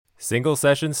Single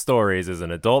Session Stories is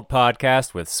an adult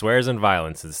podcast with swears and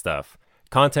violence and stuff.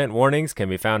 Content warnings can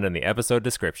be found in the episode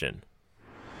description.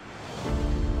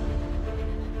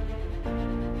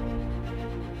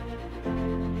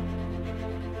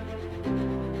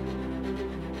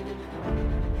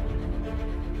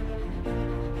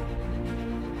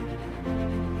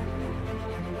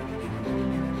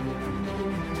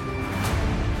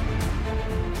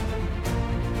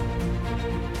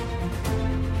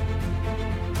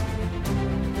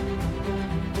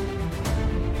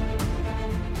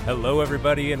 Hello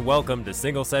everybody and welcome to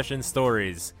Single Session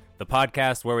Stories, the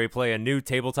podcast where we play a new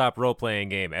tabletop role-playing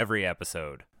game every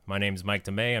episode. My name's Mike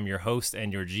DeMay, I'm your host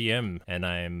and your GM, and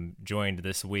I'm joined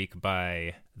this week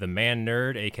by the Man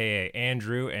Nerd, aka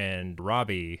Andrew, and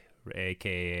Robbie,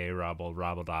 aka Robble.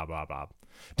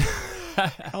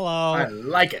 Hello. I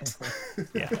like it.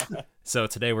 Yeah. So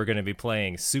today we're going to be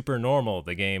playing SuperNormal,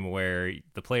 the game where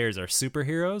the players are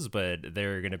superheroes, but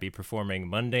they're going to be performing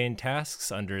mundane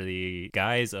tasks under the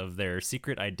guise of their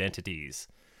secret identities.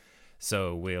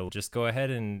 So we'll just go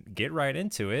ahead and get right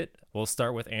into it. We'll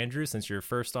start with Andrew, since you're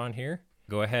first on here.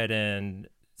 Go ahead and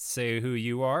say who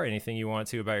you are, anything you want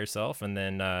to about yourself, and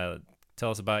then tell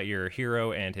us about your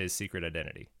hero and his secret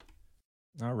identity.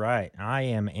 All right. I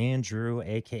am Andrew,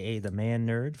 a.k.a. the Man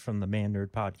Nerd from the Man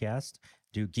Nerd Podcast.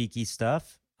 Do geeky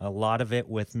stuff, a lot of it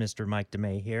with Mr. Mike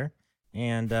DeMay here,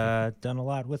 and done a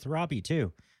lot with Robbie,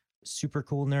 too. Super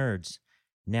cool nerds.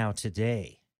 Now,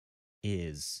 today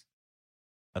is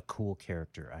a cool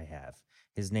character I have.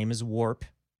 His name is Warp.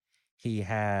 He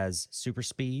has super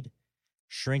speed,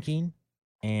 shrinking,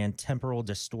 and temporal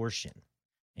distortion.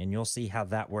 And you'll see how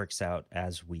that works out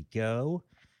as we go.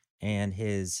 And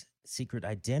his secret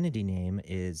identity name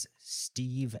is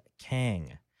Steve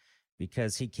Kang,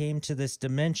 because he came to this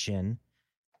dimension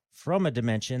from a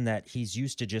dimension that he's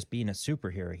used to just being a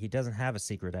superhero. He doesn't have a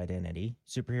secret identity.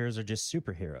 Superheroes are just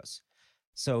superheroes.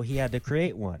 So he had to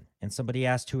create one. And somebody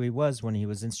asked who he was when he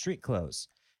was in street clothes.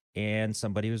 And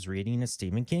somebody was reading a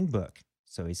Stephen King book.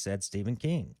 So he said Stephen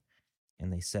King.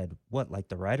 And they said, what, like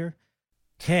the writer?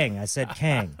 Kang. I said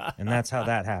Kang. And that's how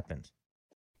that happened.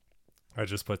 I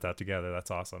just put that together. That's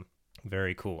awesome.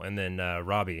 Very cool. And then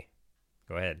Robbie,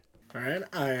 go ahead. All right,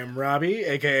 I am Robbie,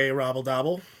 a.k.a. Robble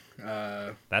Dobble.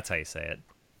 That's how you say it.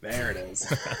 There it is.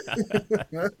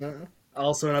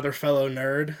 Also another fellow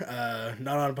nerd,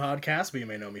 not on a podcast, but you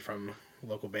may know me from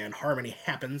local band Harmony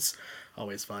Happens.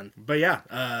 Always fun. But yeah,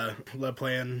 love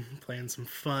playing some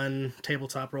fun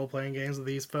tabletop role-playing games with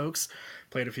these folks.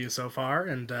 Played a few so far,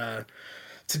 and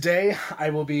today I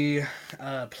will be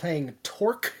playing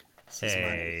Torque. This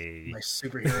is my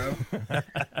superhero.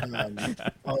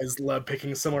 Always love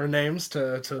picking similar names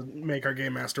to make our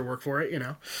game master work for it, you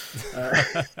know.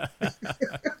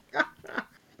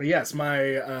 But yes, my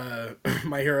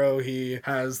hero, he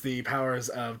has the powers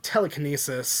of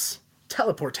telekinesis,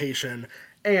 teleportation,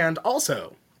 and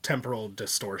also temporal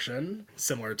distortion.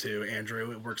 Similar to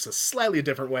Andrew, it works a slightly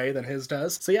different way than his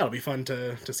does. So yeah, it'll be fun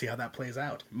to see how that plays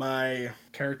out. My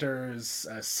character's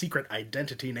secret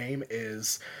identity name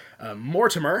is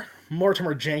Mortimer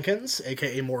Jenkins,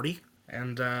 aka Morty,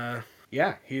 and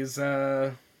yeah, he's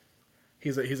a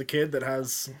kid that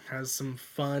has some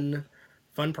fun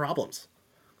problems.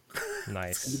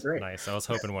 Nice. I was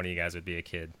hoping one of you guys would be a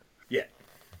kid. Yeah.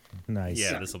 Nice.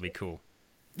 Yeah, this will be cool.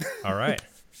 All right,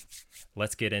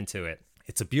 let's get into it.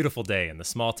 It's a beautiful day in the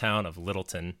small town of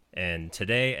Littleton, and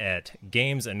today at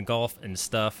Games and Golf and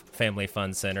Stuff Family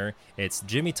Fun Center, it's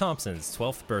Jimmy Thompson's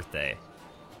 12th birthday,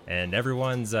 and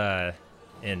everyone's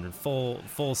in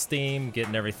full steam,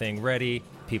 getting everything ready.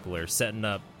 People are setting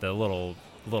up the little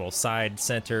side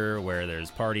center where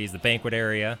there's parties, the banquet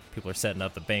area. People are setting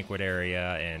up the banquet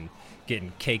area and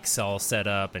getting cakes all set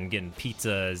up and getting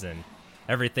pizzas and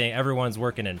everything. Everyone's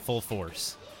working in full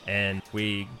force. And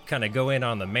we kind of go in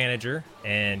on the manager,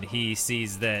 and he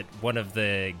sees that one of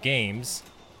the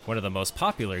most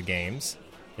popular games,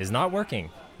 is not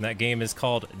working. And that game is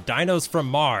called Dinos from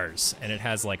Mars, and it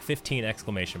has like 15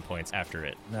 exclamation points after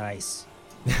it. Nice.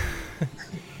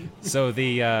 So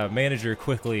the manager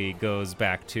quickly goes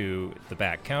back to the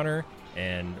back counter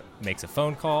and makes a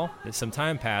phone call. Some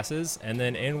time passes, and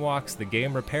then in walks the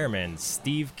game repairman,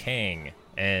 Steve Kang.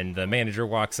 And the manager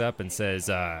walks up and says,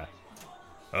 yeah,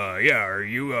 are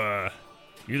you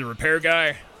the repair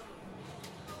guy?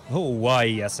 Oh, why,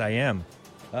 yes, I am.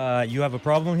 You have a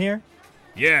problem here?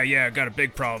 Yeah, I got a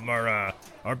big problem.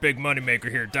 Our big moneymaker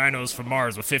here, Dinos from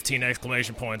Mars, with 15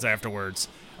 exclamation points afterwards,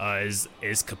 is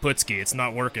Kaputski. It's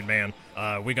not working, man.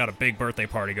 We got a big birthday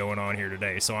party going on here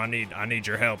today, so I need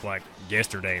your help like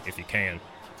yesterday if you can.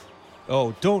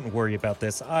 Oh, don't worry about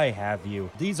this. I have you.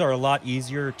 These are a lot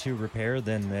easier to repair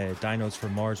than the dinos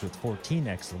from Mars with 14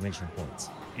 exclamation points.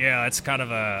 Yeah, it's kind of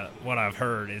what I've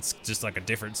heard. It's just like a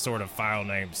different sort of file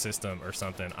name system or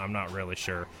something. I'm not really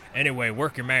sure. Anyway,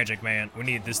 work your magic, man. We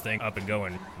need this thing up and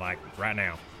going, like, right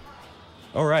now.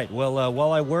 All right. Well,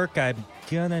 while I work, I'm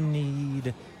gonna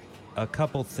need a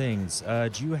couple things.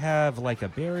 Do you have like a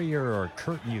barrier or a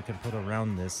curtain you can put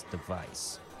around this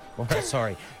device? Or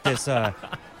sorry,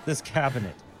 this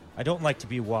cabinet. I don't like to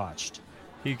be watched.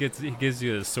 He gives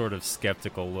you a sort of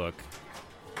skeptical look.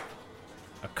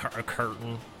 A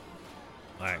curtain?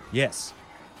 Like, Yes,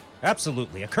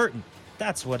 absolutely, a curtain.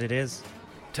 That's what it is.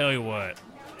 tell you what.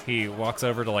 He walks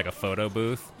over to like a photo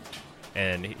booth,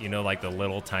 and you know, like the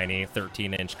little tiny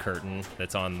 13-inch curtain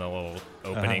that's on the little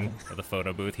opening of the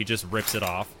photo booth. He just rips it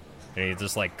off, and he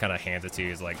just like kind of hands it to you.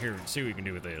 He's like, "Here, see what you can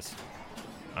do with this."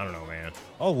 I don't know, man.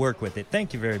 I'll work with it.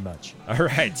 Thank you very much. All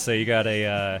right, so you got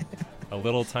a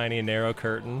little tiny narrow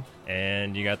curtain,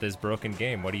 and you got this broken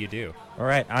game. What do you do? All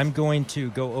right, I'm going to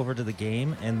go over to the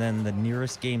game, and then the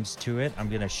nearest games to it, I'm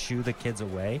going to shoo the kids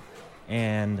away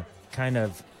and kind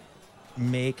of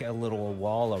make a little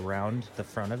wall around the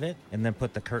front of it and then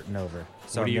put the curtain over.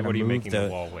 So What are you- I'm what are gonna you move making the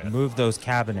wall with? Move those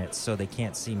cabinets so they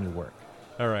can't see me work.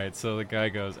 All right, so the guy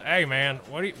goes, "Hey, man,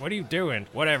 what are you doing?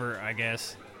 Whatever, I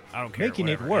guess. I don't care." Making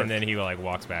it whatever." work. And then he like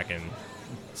walks back in.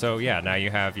 So yeah, now you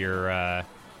have your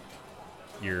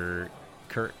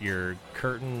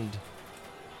curtained,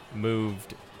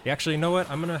 moved. Actually, you know what?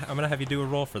 I'm gonna have you do a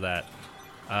roll for that.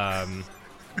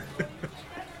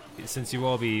 Since you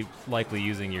will be likely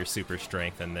using your super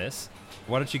strength in this,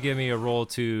 why don't you give me a roll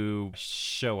to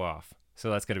show off? So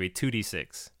that's gonna be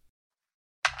 2d6.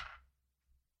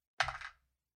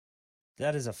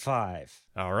 That is a 5.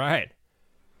 All right.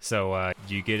 So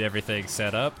you get everything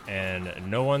set up, and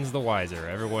no one's the wiser.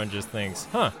 Everyone just thinks,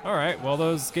 "Huh, all right, well,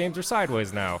 those games are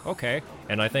sideways now. Okay."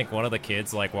 And I think one of the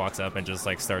kids, like, walks up and just,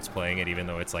 like, starts playing it even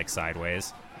though it's, like,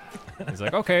 sideways. He's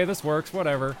like, "Okay, this works,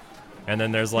 whatever." And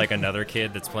then there's, like, another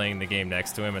kid that's playing the game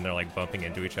next to him, and they're, like, bumping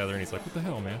into each other, and he's like, "What the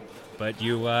hell, man?" But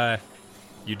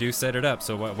you do set it up,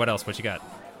 so what else? What you got?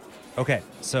 Okay,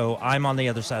 so I'm on the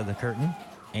other side of the curtain,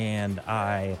 and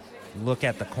I look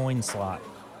at the coin slot,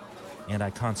 and I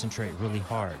concentrate really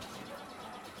hard,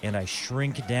 and I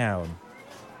shrink down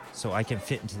so I can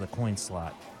fit into the coin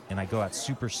slot, and I go at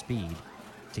super speed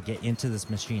to get into this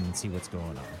machine and see what's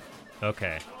going on.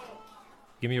 Okay.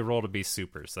 Give me a roll to be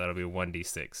super, so that'll be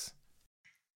 1d6.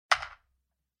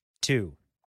 2.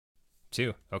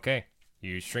 2. Okay.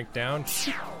 You shrink down,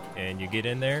 and you get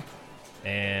in there,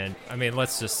 and I mean,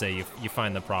 let's just say you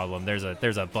find the problem. There's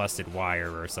a busted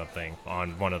wire or something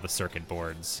on one of the circuit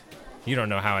boards. You don't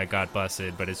know how it got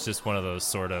busted, but it's just one of those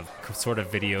sort of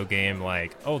video game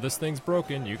like, "Oh, this thing's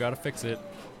broken, you gotta fix it."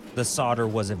 The solder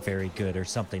wasn't very good or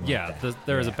something Yeah, like that.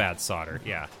 there is a bad solder.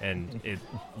 Yeah, and it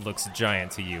looks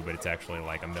giant to you, but it's actually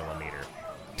like a millimeter.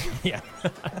 Yeah.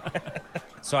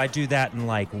 So I do that in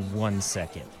like 1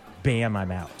 second. Bam,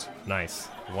 I'm out. Nice.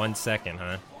 1 second,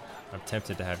 huh? I'm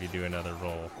tempted to have you do another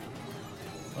roll.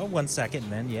 Oh, 1 second,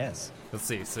 then yes. Let's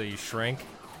see. So you shrink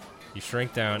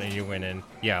down, and you went in.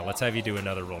 Yeah, let's have you do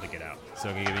another roll to get out.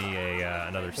 So give me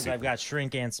another Because super. I've got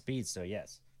shrink and speed, so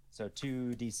yes. So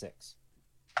 2d6.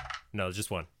 No, just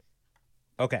one.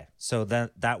 Okay, so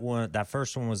that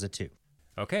first one was a 2.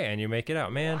 Okay, and you make it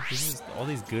out. Man, all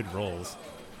these good rolls.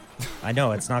 I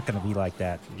know it's not going to be like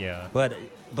that, Yeah. but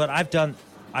I've done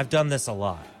this a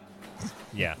lot.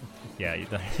 Yeah.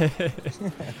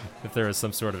 If there was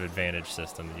some sort of advantage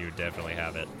system, you would definitely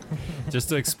have it. Just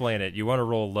to explain it, you want to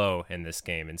roll low in this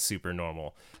game in super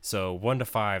normal. So 1 to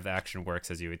 5, the action works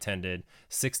as you intended.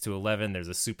 6 to 11, there's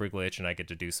a super glitch, and I get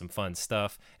to do some fun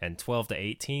stuff. And 12 to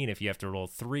 18, if you have to roll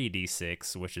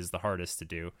 3d6, which is the hardest to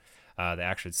do, the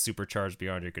action's supercharged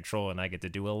beyond your control, and I get to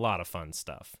do a lot of fun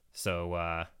stuff.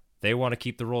 So they want to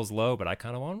keep the rolls low, but I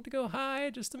kind of want them to go high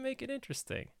just to make it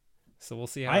interesting. So we'll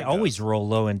see how I it always goes. roll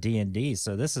low in D&D,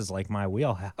 so this is like my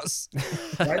wheelhouse.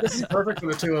 Right? This is perfect for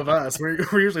the two of us. We're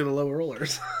usually the low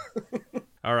rollers.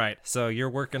 All right, so you're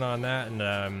working on that,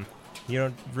 and you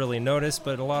don't really notice,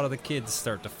 but a lot of the kids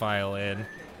start to file in,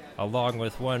 along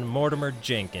with one Mortimer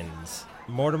Jenkins.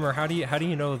 Mortimer, how do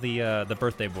you know the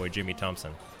birthday boy Jimmy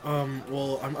Thompson?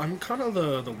 Well, I'm kind of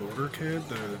the older kid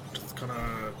that just kind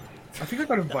of. I think I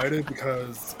got invited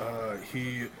because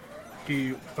he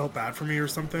felt bad for me or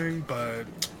something, but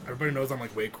everybody knows I'm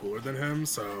like way cooler than him,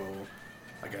 so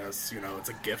I guess it's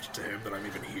a gift to him that I'm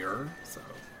even here. So.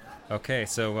 Okay,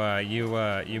 so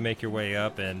you make your way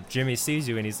up, and Jimmy sees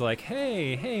you, and he's like,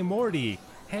 "Hey, Morty!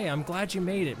 Hey, I'm glad you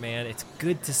made it, man. It's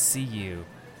good to see you."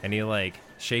 And he like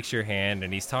shakes your hand,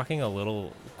 and he's talking a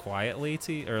little quietly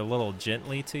to you, or a little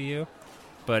gently to you,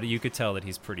 but you could tell that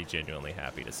he's pretty genuinely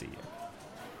happy to see you.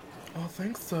 Oh,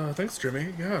 thanks,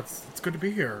 Jimmy. Yeah, it's good to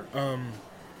be here.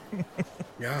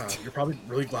 Yeah, you're probably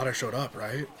really glad I showed up,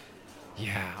 right?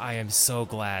 Yeah, I am so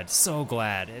glad, so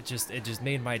glad. It just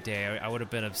made my day. I would have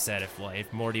been upset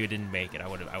if Morty didn't make it. I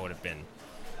would have been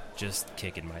just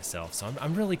kicking myself. So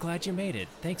I'm really glad you made it.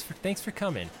 Thanks for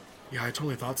coming. Yeah, I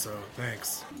totally thought so.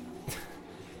 Thanks.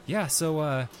 Yeah,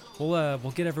 so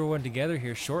we'll get everyone together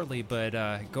here shortly, but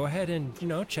go ahead and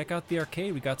check out the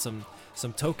arcade. We got some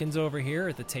tokens over here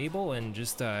at the table, and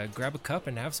just grab a cup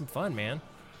and have some fun, man.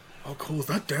 Oh, cool. Is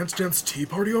that Dance Tea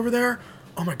Party over there?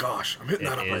 Oh my gosh, I'm hitting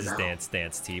that up right now. It is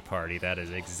Dance Tea Party. That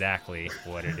is exactly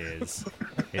what it is.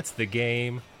 It's the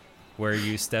game where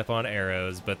you step on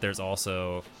arrows, but there's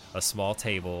also a small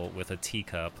table with a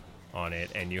teacup on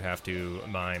it, and you have to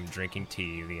mime drinking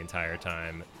tea the entire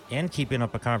time. And keeping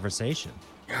up a conversation.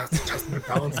 Yes, testament,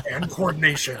 balance, and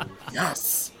coordination.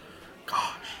 Yes.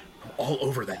 Gosh, I'm all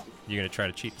over that. You gonna try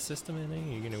to cheat the system in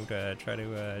it? You gonna try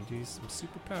to do some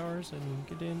superpowers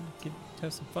and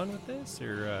have some fun with this,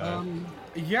 or?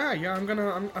 Yeah.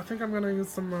 I think I'm gonna use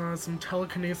some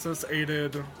telekinesis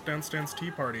aided Dance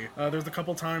Tea Party. There's a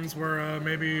couple times where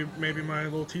maybe my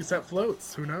little tea set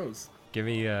floats. Who knows? Give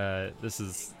me this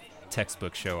is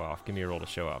textbook show off. Give me a roll to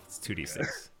show off. It's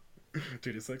 2d6.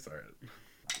 2d6. All right.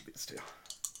 These two.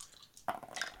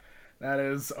 That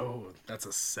is that's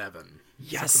a 7.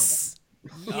 Yes.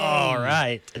 All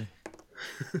right.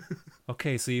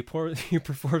 Okay, so you perform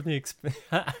the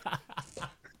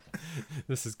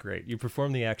This is great. You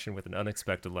perform the action with an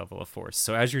unexpected level of force.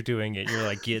 So as you're doing it, you're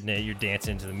like getting it, you're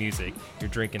dancing to the music, you're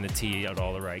drinking the tea at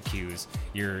all the right cues,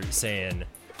 you're saying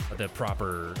the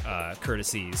proper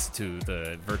courtesies to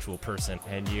the virtual person,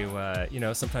 and you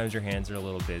sometimes your hands are a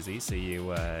little busy, so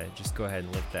you just go ahead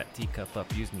and lift that teacup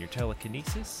up using your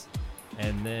telekinesis.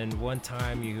 And then one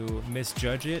time you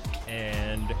misjudge it,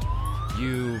 and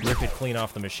you rip it clean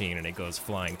off the machine, and it goes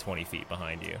flying 20 feet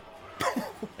behind you.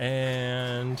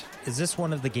 And is this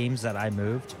one of the games that I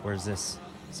moved, or is this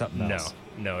something else?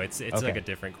 No, it's okay. Like a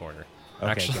different corner.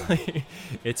 Okay, actually,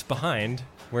 it's behind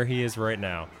where he is right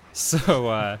now.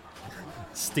 So,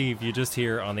 Steve, you just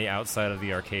hear on the outside of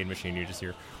the arcade machine, you just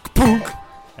hear "Kapunk!"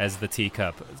 as the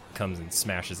teacup comes and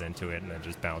smashes into it, and then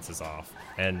just bounces off.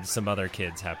 And some other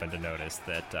kids happen to notice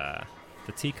that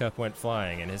the teacup went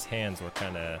flying, and his hands were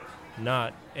kind of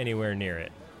not anywhere near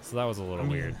it. So that was a little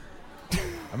weird.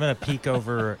 I'm gonna peek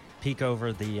over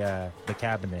the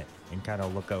cabinet and kind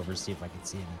of look over, see if I can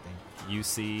see anything. You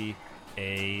see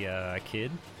a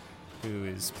kid who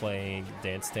is playing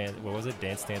Dance. What was it?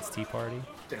 Dance Tea Party.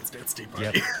 Dance Tea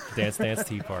Party. Yep, Dance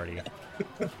Tea Party.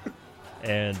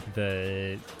 And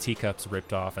the teacup's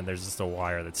ripped off, and there's just a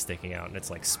wire that's sticking out, and it's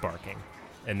like sparking.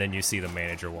 And then you see the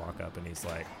manager walk up, and he's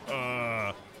like,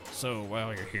 so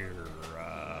while you're here,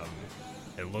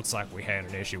 it looks like we had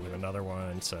an issue with another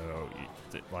one, so,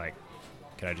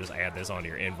 can I just add this onto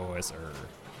your invoice, or?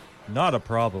 Not a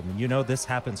problem. This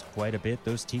happens quite a bit.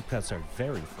 Those teacups are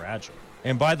very fragile.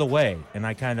 And by the way, and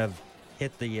I kind of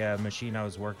hit the machine I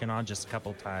was working on just a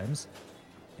couple times,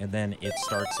 and then it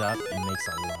starts up and makes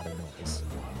a lot of noise.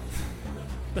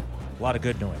 A lot of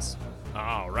good noise.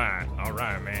 All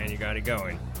right, man, you got it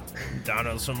going.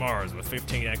 Donald Samars with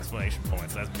 15 exclamation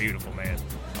points. That's beautiful, man.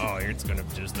 Oh, you're just gonna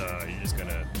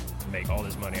make all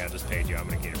this money I just paid you. I'm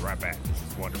gonna get it right back. This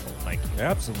is wonderful. Thank you.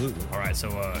 Absolutely. All right, so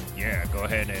go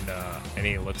ahead and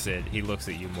he looks at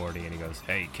you, Morty, and he goes,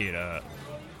 "Hey, kid,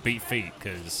 beat feet,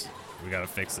 cause we gotta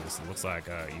fix this. It looks like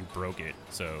you broke it."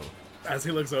 So as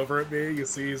he looks over at me, you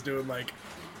see he's doing like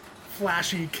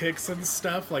flashy kicks and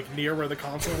stuff, like near where the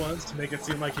console was, to make it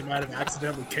seem like he might have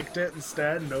accidentally kicked it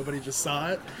instead, and nobody just saw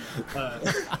it.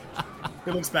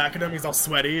 He looks back at him, he's all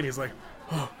sweaty, and he's like,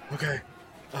 "Oh, okay.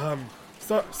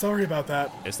 Sorry about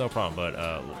that." It's no problem, but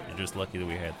you're just lucky that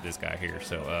we had this guy here.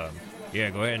 So,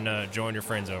 go ahead and join your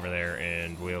friends over there,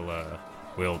 and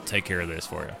we'll take care of this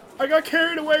for you. I got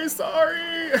carried away,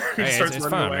 sorry! He starts it's running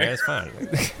fine, away. Man, it's fine.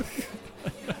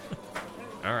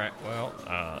 All right, well,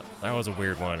 that was a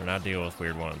weird one, and I deal with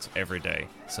weird ones every day.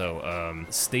 So,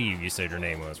 Steve, you said your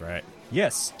name was, right?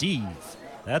 Yes, Steve.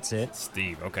 That's it.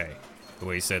 Steve, okay. The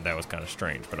way you said that was kind of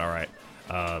strange, but all right.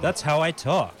 That's how I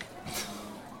talk.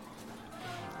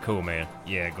 Cool, man.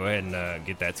 Yeah, go ahead and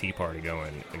get that tea party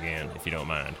going again, if you don't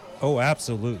mind. Oh,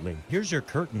 absolutely. Here's your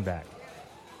curtain back.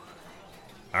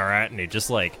 All right, and he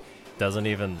just, doesn't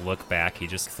even look back. He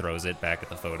just throws it back at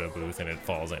the photo booth, and it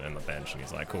falls in the bench, and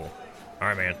he's like, cool. All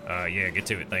right, man. Get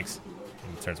to it. Thanks.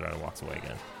 And he turns around and walks away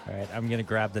again. All right, I'm going to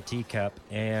grab the teacup,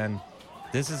 and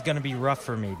This is going to be rough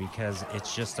for me because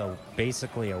it's just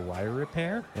basically a wire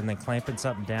repair and then clamping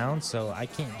something down, so I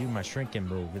can't do my shrinking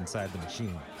move inside the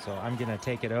machine. So I'm going to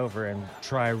take it over and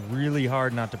try really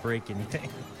hard not to break anything.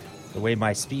 The way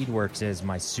my speed works is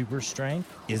my super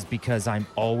strength is because I'm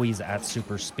always at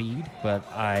super speed, but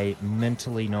I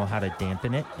mentally know how to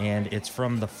dampen it, and it's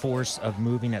from the force of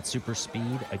moving at super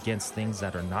speed against things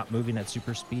that are not moving at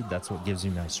super speed. That's what gives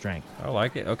me my strength. I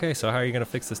like it. Okay, so how are you going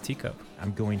to fix this teacup?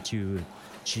 I'm going to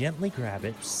gently grab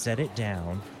it, set it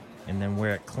down, and then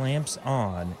where it clamps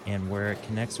on and where it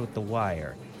connects with the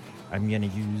wire, I'm going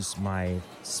to use my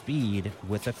speed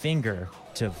with a finger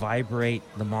to vibrate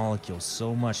the molecules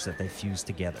so much that they fuse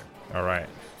together. All right,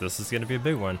 this is going to be a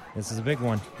big one. This is a big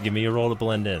one. Give me a roll to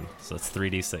blend in. So it's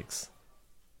 3d6. It's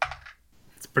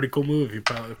a pretty cool move if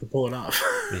you pull it off.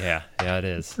 Yeah, it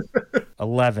is.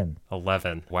 11.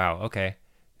 11. Wow, okay.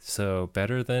 So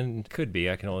better than could be.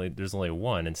 There's only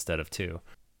one instead of two.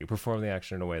 You perform the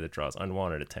action in a way that draws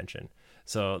unwanted attention.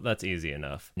 So that's easy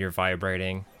enough. You're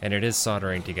vibrating, and it is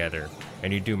soldering together,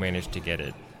 and you do manage to get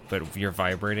it. But you're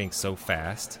vibrating so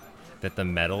fast that the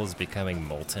metal is becoming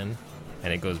molten,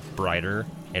 and it goes brighter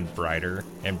and brighter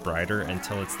and brighter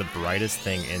until it's the brightest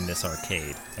thing in this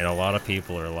arcade. And a lot of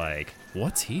people are like,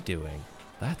 what's he doing?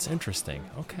 That's interesting.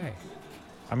 Okay.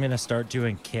 I'm going to start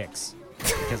doing kicks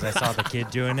because I saw the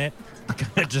kid doing it. I'm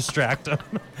going to distract him.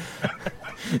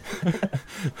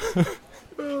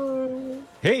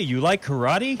 Hey, you like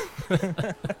karate?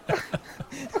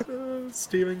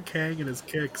 Stephen Kang and his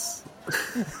kicks.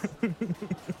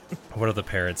 One of the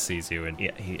parents sees you, and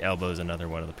he elbows another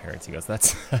one of the parents. He goes,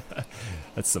 that's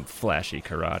some flashy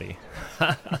karate.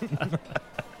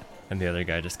 And the other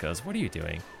guy just goes, what are you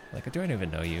doing? Like, I don't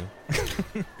even know you.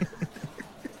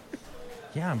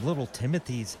 Yeah, I'm little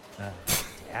Timothy's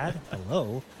dad.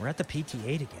 Hello. We're at the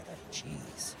PTA together.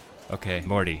 Jeez. Okay,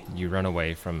 Morty, you run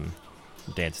away from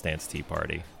Dance Tea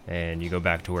Party, and you go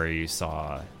back to where you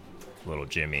saw little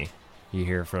Jimmy. You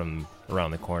hear from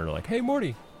around the corner like, hey,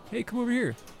 Morty, hey, come over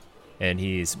here. And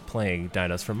he's playing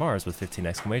Dinos from Mars with 15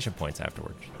 exclamation points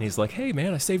afterwards. And he's like, hey,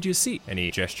 man, I saved you a seat. And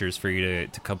he gestures for you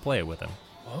to come play it with him.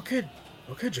 Okay,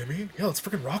 Jimmy. Yeah, let's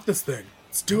freaking rock this thing.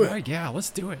 Let's do it. All right, yeah, let's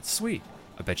do it. Sweet.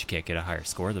 I bet you can't get a higher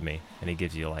score than me. And he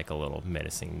gives you like a little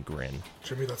menacing grin.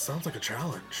 Jimmy, that sounds like a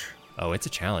challenge. Oh, it's a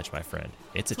challenge, my friend.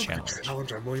 It's a challenge. Like a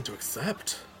challenge I'm willing to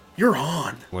accept. You're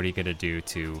on. What are you going to do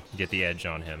to get the edge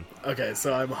on him? Okay,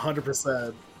 so I'm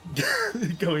 100%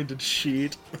 going to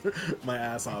cheat my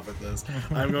ass off at this.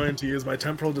 I'm going to use my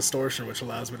temporal distortion, which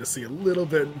allows me to see a little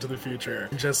bit into the future,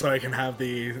 just so I can have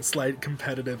the slight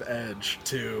competitive edge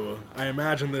to... I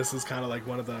imagine this is kind of like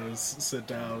one of those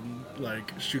sit-down,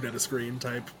 like, shoot at a screen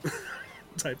type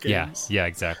games. Yeah,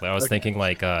 exactly. I was thinking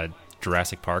like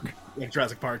Jurassic Park. Like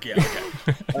Jurassic Park, yeah,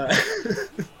 okay.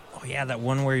 Oh, yeah, that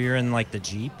one where you're in, like, the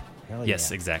Jeep? Hell yes,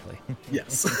 yeah. exactly.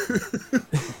 Yes.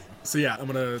 So yeah, I'm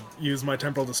going to use my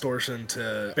temporal distortion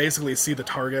to basically see the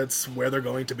targets, where they're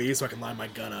going to be, so I can line my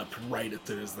gun up right as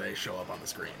soon as they show up on the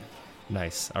screen.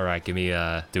 Nice. All right, give me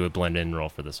do a blend-in roll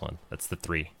for this one. That's the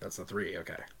 3. That's the 3,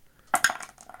 okay.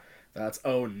 That's,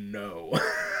 oh no.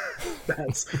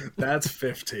 That's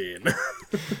 15.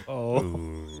 Oh.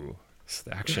 Ooh.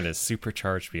 The action is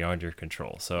supercharged beyond your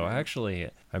control. So actually,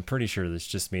 I'm pretty sure this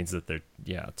just means that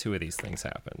two of these things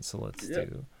happen. So let's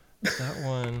do that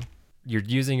one. You're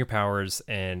using your powers,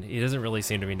 and he doesn't really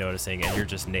seem to be noticing, and you're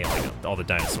just nailing them, all the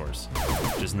dinosaurs.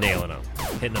 Just nailing them.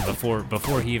 Hitting them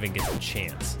before he even gets a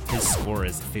chance. His score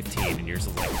is 15, and yours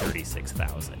is like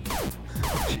 36,000.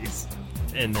 Jeez.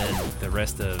 And then the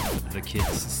rest of the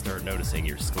kids start noticing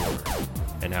your score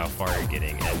and how far you're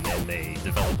getting, and then they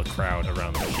develop a crowd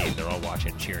around the machine. They're all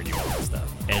watching, cheering you on and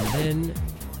stuff. And then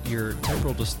your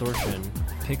temporal distortion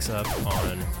picks up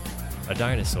on a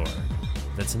dinosaur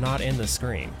that's not in the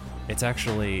screen. It's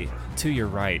actually to your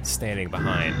right, standing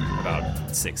behind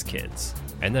about 6 kids.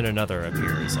 And then another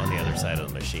appears on the other side of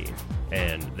the machine,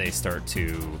 and they start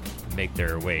to make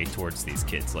their way towards these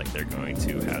kids like they're going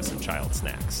to have some child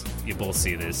snacks. You both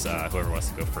see this. Whoever wants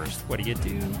to go first. What do you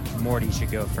do? Morty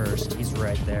should go first. He's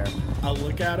right there. I'll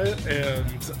look at it and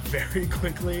very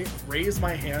quickly raise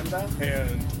my hand up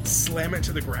and slam it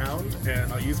to the ground,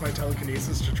 and I'll use my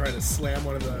telekinesis to try to slam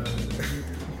one of the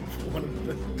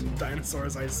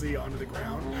dinosaurs I see onto the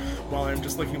ground, while I'm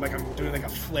just looking like I'm doing like a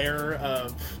flare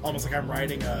of almost like I'm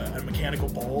riding a mechanical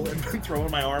bull and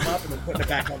throwing my arm up and then putting it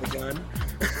back on the gun.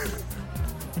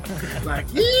 Like,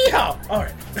 yeah!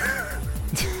 Alright.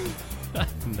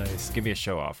 Nice. Give me a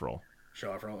show-off roll.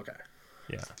 Show off roll, okay.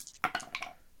 Yeah.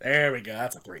 There we go,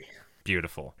 that's a 3.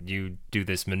 Beautiful. You do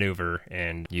this maneuver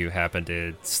and you happen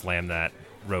to slam that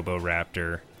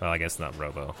Robo-Raptor, well, I guess not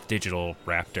Robo, digital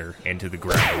Raptor into the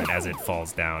ground. And as it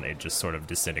falls down, it just sort of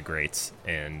disintegrates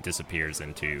and disappears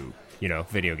into,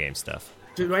 video game stuff.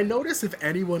 Do I notice if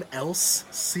anyone else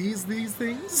sees these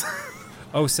things?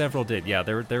 Oh, several did. Yeah,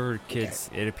 there were kids.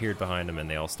 Okay. It appeared behind them and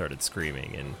they all started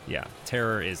screaming. And yeah,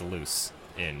 terror is loose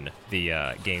in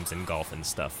the Games and Golf and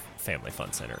Stuff Family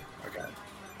Fun Center. Okay.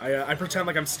 I pretend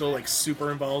like I'm still like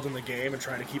super involved in the game and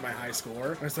trying to keep my high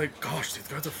score. And it's like, gosh, these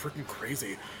guys are freaking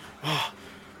crazy. Oh,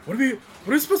 what are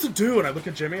we supposed to do? And I look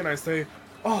at Jimmy and I say,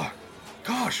 oh,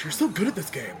 gosh, you're so good at this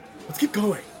game. Let's keep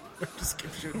going. Just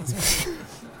keep shooting.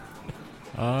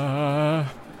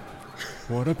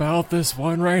 What about this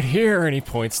one right here? And he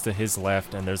points to his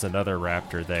left, and there's another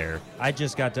raptor there. I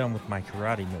just got done with my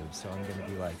karate moves, so I'm going to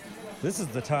be like, this is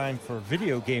the time for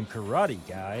video game karate,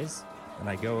 guys. And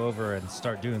I go over and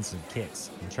start doing some kicks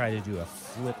and try to do a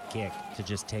flip kick to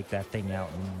just take that thing out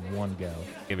in one go.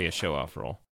 Give me a show-off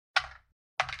roll.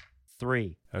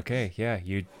 3. Okay, yeah,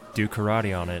 you do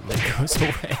karate on it, and it goes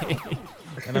away.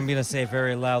 And I'm going to say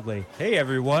very loudly, hey,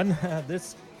 everyone,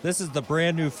 this is the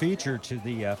brand new feature to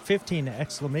the 15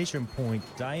 exclamation point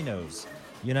dinos.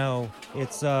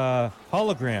 It's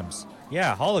holograms.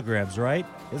 Yeah, holograms, right?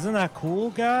 Isn't that cool,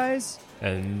 guys?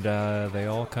 And they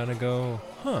all kind of go,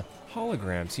 huh,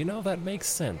 holograms. That makes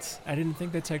sense. I didn't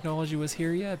think the technology was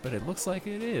here yet, but it looks like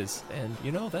it is. And,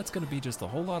 that's going to be just a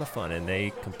whole lot of fun. And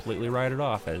they completely write it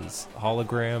off as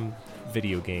hologram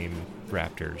video game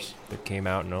raptors that came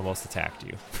out and almost attacked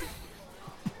you.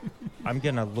 I'm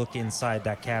going to look inside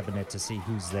that cabinet to see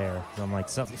who's there. I'm like,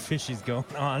 something fishy's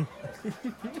going on.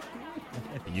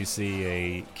 You see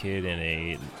a kid in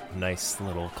a nice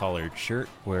little collared shirt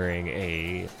wearing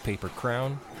a paper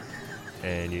crown,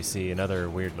 and you see another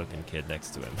weird-looking kid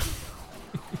next to him.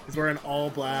 He's wearing all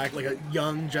black, like a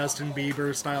young Justin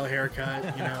Bieber style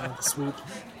haircut, swoop,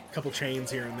 couple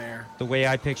chains here and there. The way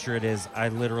I picture it is I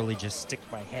literally just stick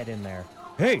my head in there.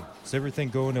 Hey, is everything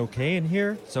going okay in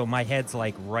here? So my head's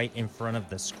like right in front of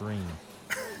the screen.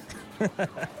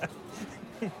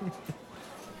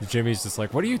 Jimmy's just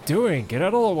like, what are you doing? Get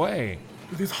out of the way.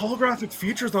 These holographic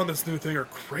features on this new thing are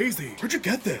crazy. Where'd you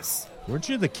get this? Weren't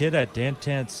you the kid at Dan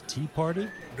Tan's tea party?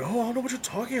 No, I don't know what you're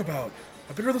talking about.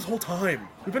 I've been here this whole time.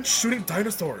 We've been shooting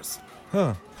dinosaurs.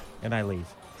 Huh. And I leave.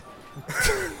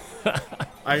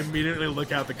 I immediately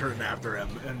look out the curtain after him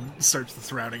and search the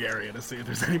surrounding area to see if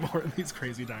there's any more of these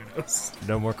crazy dinos.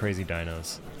 No more crazy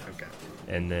dinos. Okay.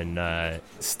 And then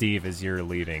Steve, as you're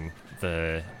leaving,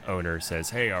 the owner says,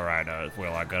 hey, all right,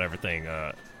 well, I got everything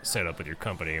set up with your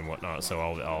company and whatnot, so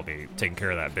I'll be taking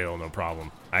care of that bill, no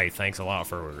problem. Hey, thanks a lot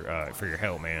for your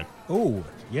help, man. Oh,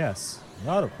 yes.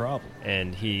 Not a problem.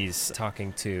 And he's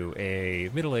talking to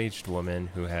a middle-aged woman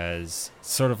who has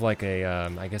sort of like a,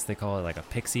 I guess they call it like a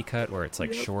pixie cut, where it's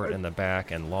like short in the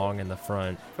back and long in the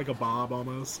front. Like a bob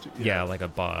almost. Yeah, like a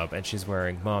bob. And she's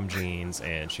wearing mom jeans,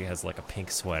 and she has like a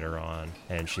pink sweater on,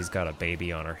 and she's got a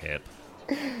baby on her hip.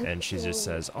 And she just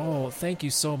says, oh, thank you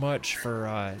so much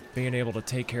for being able to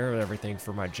take care of everything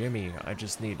for my Jimmy. I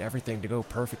just need everything to go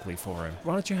perfectly for him.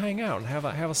 Why don't you hang out and have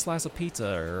a slice of pizza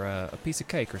or a piece of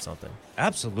cake or something?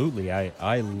 Absolutely.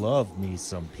 I love me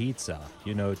some pizza.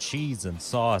 Cheese and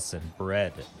sauce and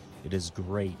bread. It is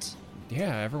great.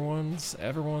 Yeah, everyone's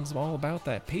all about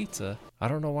that pizza. I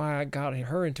don't know why I got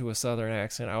her into a southern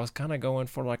accent. I was kind of going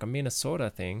for like a Minnesota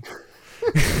thing.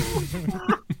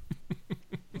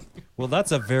 Well,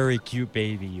 that's a very cute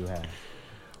baby you have.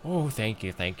 Oh, thank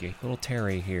you. Little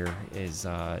Terry here is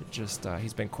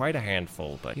he's been quite a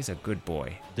handful, but he's a good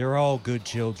boy. They're all good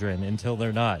children until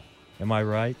they're not. Am I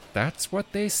right? That's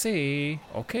what they say.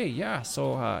 Okay, yeah,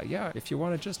 so, if you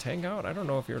want to just hang out, I don't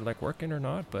know if you're, working or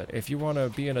not, but if you want to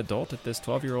be an adult at this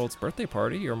 12-year-old's birthday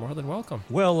party, you're more than welcome.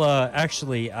 Well,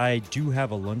 actually, I do have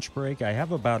a lunch break. I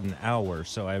have about an hour,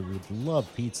 so I would love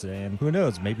pizza, and who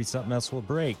knows, maybe something else will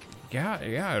break.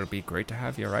 Yeah, it'll be great to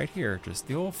have you right here. Just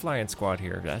the old flying squad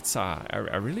here. That's,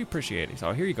 I really appreciate it.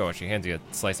 So here you go, and she hands you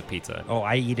a slice of pizza. Oh,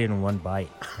 I eat it in one bite.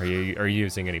 Are you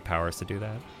using any powers to do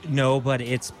that? No, but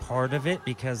it's part of it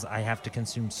because I have to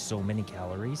consume so many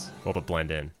calories. Well, to blend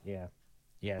in. Yeah,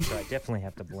 so I definitely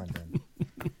have to blend in.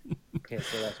 Okay,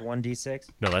 so that's 1d6?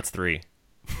 No, that's 3.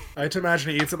 I had to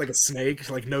imagine he eats it like a snake,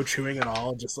 no chewing at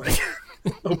all, just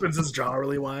opens his jaw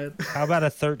really wide. How about a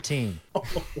 13? Oh.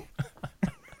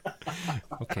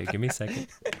 Okay, give me a second.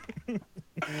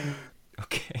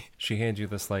 Okay. she hands you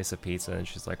the slice of pizza, and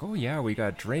she's like, oh yeah, we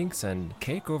got drinks and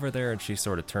cake over there, and she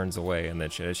sort of turns away, and then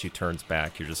as she turns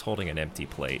back, you're just holding an empty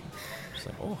plate. She's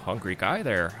like, oh, hungry guy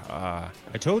there.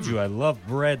 I told you I love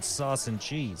bread, sauce, and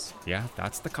cheese. Yeah,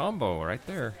 that's the combo right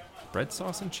there. Bread,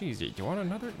 sauce, and cheese. You want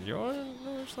another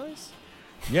slice?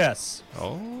 Yes.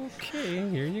 Okay,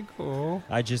 here you go.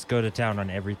 I just go to town on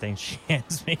everything she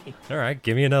hands me. All right,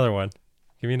 give me another one.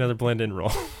 Give me another blend-in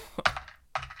roll.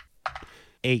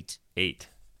 8. 8.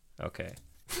 Okay.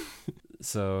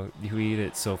 So you eat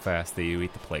it so fast that you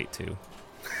eat the plate too.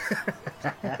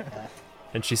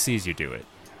 And she sees you do it.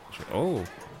 She's like, oh,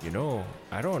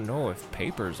 I don't know if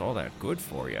paper's all that good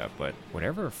for you, but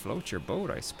whatever floats your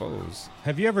boat, I suppose.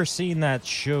 Have you ever seen that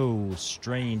show,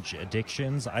 Strange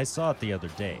Addictions? I saw it the other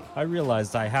day. I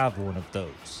realized I have one of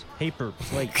those. Paper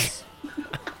plates.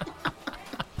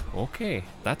 Okay,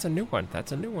 that's a new one.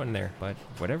 That's a new one there. But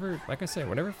whatever, like I said,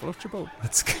 whatever floats your boat.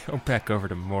 Let's go back over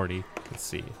to Morty. Let's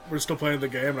see. We're still playing the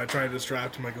game, and I try to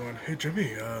distract him by going, hey, Jimmy,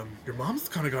 your mom's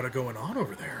kind of got it going on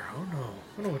over there. I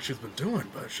don't know what she's been doing,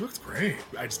 but she looks great.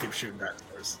 I just keep shooting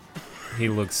backwards. He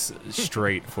looks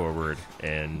straight forward,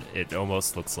 and it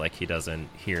almost looks like he doesn't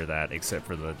hear that, except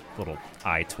for the little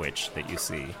eye twitch that you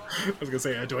see. I was going to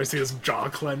say, do I see his jaw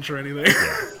clench or anything?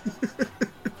 Yeah.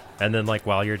 And then, like,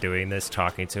 while you're doing this,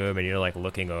 talking to him, and you're, like,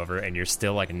 looking over, and you're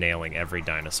still, like, nailing every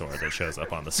dinosaur that shows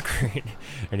up on the screen.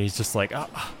 And he's just like,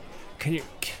 can you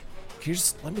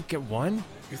just let me get one?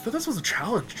 You said this was a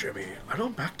challenge, Jimmy. I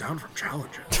don't back down from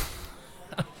challenges.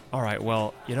 All right,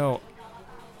 well,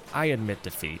 I admit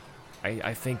defeat.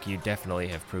 I think you definitely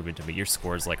have proven to me your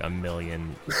score's like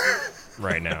 1,000,000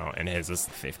 right now, and his is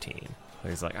 15. So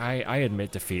he's like, I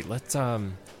admit defeat. Let's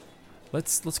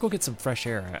go get some fresh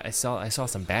air. I saw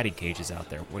some batting cages out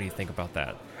there. What do you think about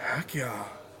that? Heck yeah.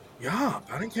 Yeah,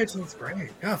 batting cage looks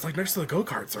great. Yeah, it's like next to the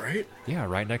go-karts, right? Yeah,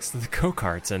 right next to the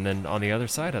go-karts, and then on the other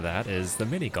side of that is the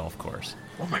mini golf course.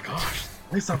 Oh my gosh,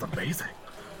 this sounds amazing.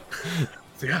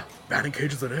 So yeah, batting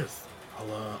cages it is.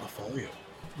 I'll follow you.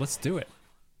 Let's do it.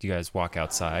 You guys walk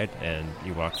outside, and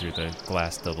you walk through the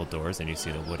glass double doors, and you see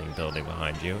the wooden building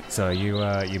behind you. So you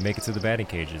make it to the batting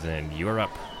cages, and you are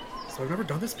up. So I've never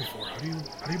done this before. How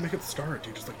do you make it start? Do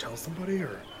you just like tell somebody,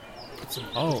 or put some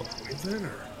coins in,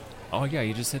 or? Oh yeah,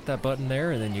 you just hit that button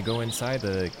there, and then you go inside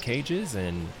the cages,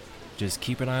 and just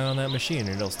keep an eye on that machine,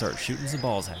 and it'll start shooting some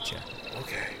balls at you.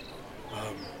 Okay.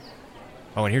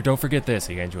 Oh, and here, don't forget this.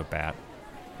 He hands you a bat.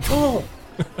 Oh,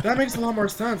 that makes a lot more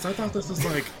sense. I thought this was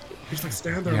like you just like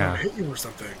stand there and hit you or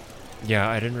something. Yeah,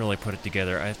 I didn't really put it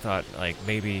together. I thought like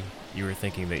maybe you were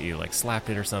thinking that you like slapped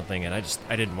it or something, and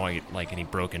I didn't want like any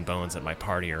broken bones at my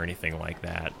party or anything like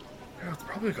that. Yeah, it's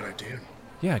probably a good idea.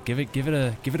 Yeah, give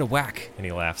it a whack, and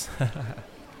he laughs.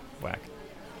 Whack.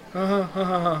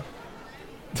 Yeah,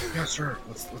 sure.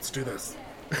 Let's do this.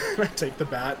 I take the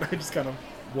bat. I just kind of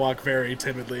walk very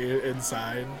timidly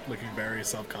inside, looking very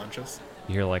self-conscious.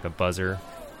 You hear like a buzzer,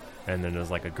 and then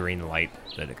there's like a green light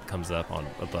that it comes up on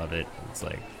above it. It's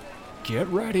like, get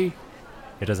ready.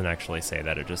 It doesn't actually say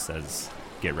that. It just says,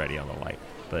 get ready on the light.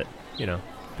 But,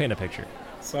 paint a picture.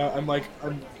 So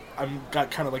I'm got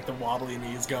kind of like the wobbly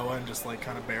knees going, just like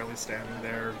kind of barely standing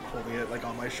there, holding it like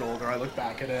on my shoulder. I look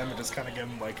back at him and just kind of give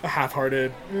him like a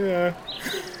half-hearted,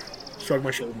 shrug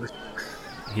my shoulders.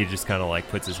 He just kind of like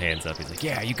puts his hands up. He's like,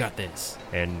 yeah, you got this.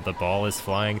 And the ball is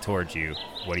flying towards you.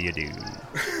 What do you do?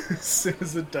 As soon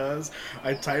as it does,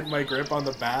 I tighten my grip on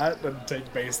the bat and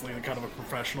take basically kind of a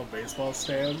professional baseball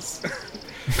stance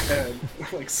and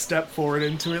like step forward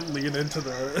into it, lean into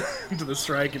the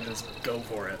strike, and just go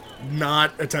for it.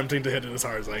 Not attempting to hit it as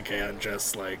hard as I can,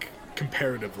 just like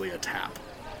comparatively a tap.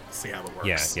 See how it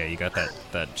works. Yeah, you got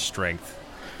that strength.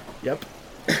 Yep.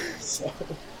 So.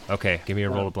 Okay, give me a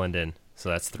roll to blend in. So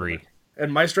that's 3.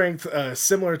 And my strength,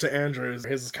 similar to Andrew's,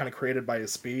 his is kind of created by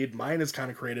his speed. Mine is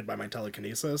kind of created by my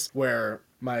telekinesis, where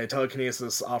my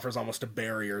telekinesis offers almost a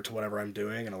barrier to whatever I'm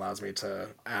doing and allows me to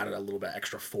add a little bit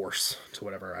extra force to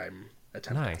whatever I'm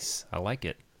attempting. Nice. I like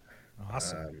it.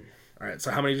 Awesome. All right,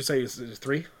 so how many did you say?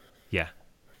 3? Yeah.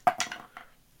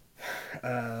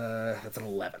 That's an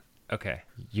 11. Okay,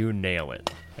 you nail it,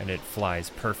 and it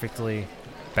flies perfectly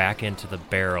back into the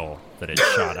barrel that it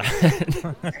shot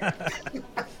at.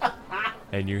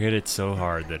 And you hit it so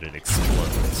hard that it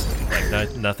explodes.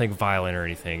 Like nothing violent or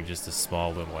anything, just a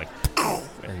small little like,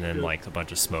 and then like a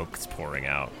bunch of smoke is pouring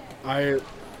out. I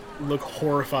look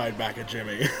horrified back at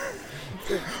Jimmy.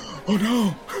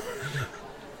 Oh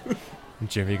no! And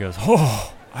Jimmy goes,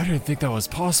 oh, I didn't think that was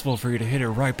possible for you to hit it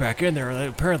right back in there.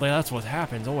 Apparently that's what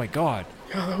happens. Oh my god.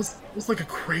 Yeah, that was like a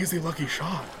crazy lucky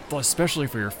shot. Well, especially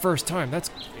for your first time.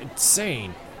 That's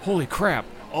insane. Holy crap.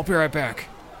 I'll be right back.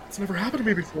 It's never happened to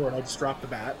me before, and I just drop the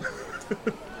bat.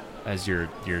 As you're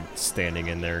standing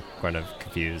in there, kind of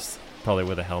confused, probably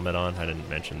with a helmet on. I didn't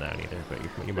mention that either, but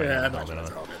you might have a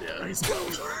helmet on. Yeah, he's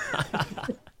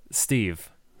 12. Steve,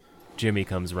 Jimmy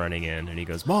comes running in, and he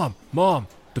goes, Mom,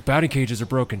 the batting cages are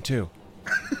broken too.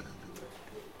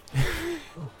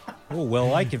 Oh,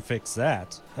 well, I can fix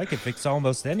that. I can fix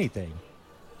almost anything.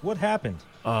 What happened?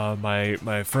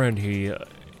 My friend, he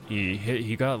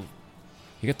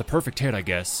got the perfect hit, I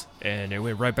guess, and it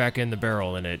went right back in the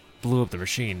barrel, and it blew up the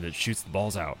machine that shoots the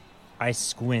balls out. I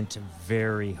squint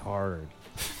very hard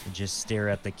and just stare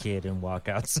at the kid and walk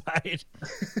outside.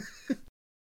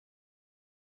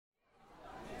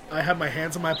 I have my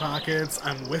hands in my pockets.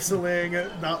 I'm whistling,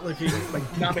 not making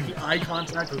eye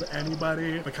contact with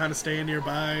anybody, but kind of staying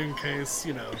nearby in case,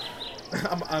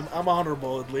 I'm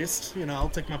honorable at least. I'll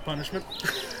take my punishment.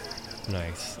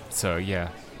 Nice. So yeah,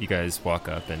 you guys walk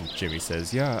up, and Jimmy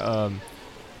says,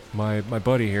 my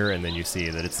buddy here, and then you see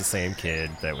that it's the same kid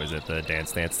that was at the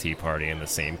Dance Tea Party and the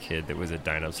same kid that was at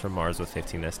Dinos from Mars with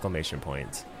 15 exclamation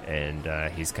points. And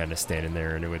he's kind of standing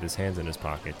there with his hands in his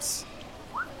pockets.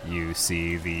 You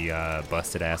see the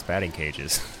busted-ass batting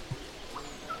cages.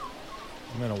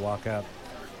 I'm going to walk up.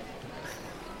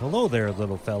 Hello there,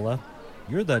 little fella.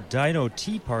 You're the Dino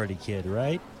Tea Party kid,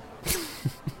 right?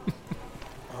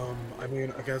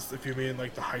 I guess if you mean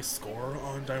like the high score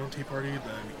on Dino Tea Party,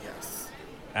 then yes.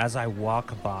 As I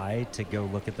walk by to go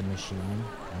look at the machine,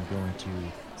 I'm going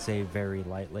to say very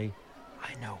lightly,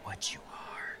 I know what you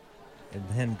are. And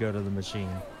then go to the machine.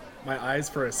 My eyes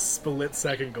for a split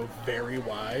second go very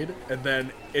wide, and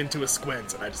then into a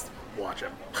squint, and I just watch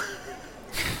him.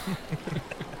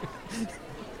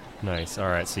 Nice. All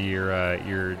right, so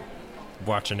you're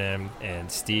watching him, and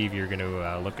Steve, you're going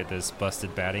to look at this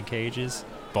busted batting cages,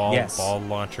 ball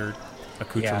launcher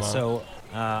accoutrement. Yeah, so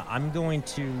I'm going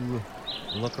to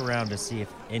look around to see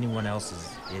if anyone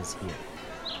else is here.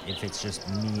 If it's just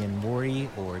me and Maury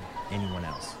or anyone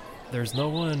else. There's no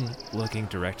one looking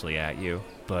directly at you,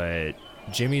 but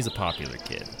Jimmy's a popular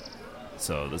kid.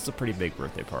 So this is a pretty big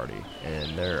birthday party,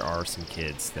 and there are some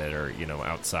kids that are,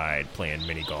 outside playing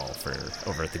mini golf or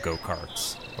over at the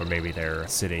go-karts, or maybe they're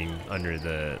sitting under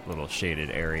the little shaded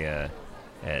area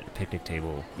at a picnic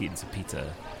table eating some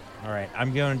pizza. All right,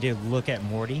 I'm going to look at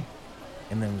Morty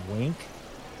and then wink,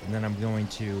 and then I'm going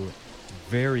to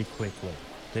very quickly,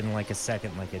 in like a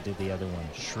second like I did the other one,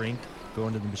 shrink, go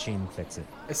into the machine and fix it.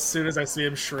 As soon as I see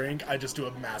him shrink, I just do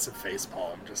a massive face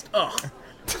palm. Just, ugh.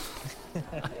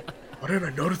 Why didn't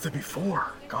I notice it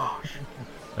before? Gosh.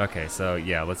 Okay, so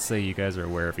yeah, let's say you guys are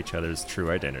aware of each other's true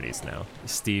identities now.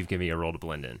 Steve, give me a roll to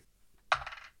blend in.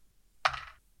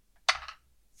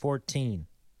 14.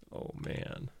 Oh,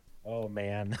 man. Oh,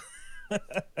 man.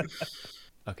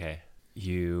 Okay,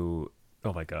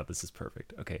 oh my god, this is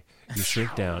perfect. Okay, you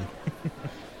shrink down,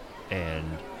 and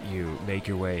you make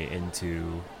your way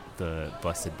into the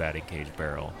busted batting cage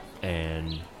barrel,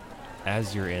 and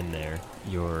as you're in there,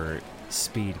 your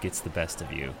speed gets the best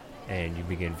of you, and you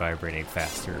begin vibrating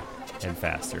faster and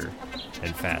faster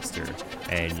and faster,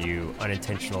 and you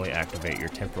unintentionally activate your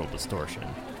temporal distortion,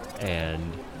 and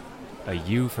a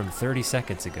you from 30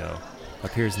 seconds ago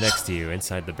appears next to you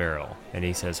inside the barrel, and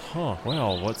he says,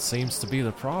 well, what seems to be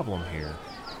the problem here?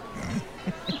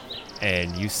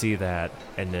 And you see that,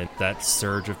 and then that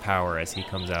surge of power as he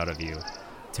comes out of you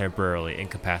temporarily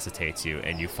incapacitates you,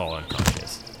 and you fall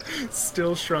unconscious.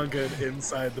 Still shrunken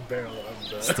inside the barrel of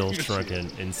the Still shrunken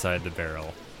inside the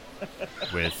barrel,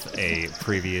 with a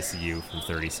previous you from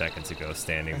 30 seconds ago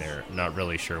standing there, not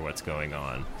really sure what's going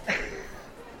on.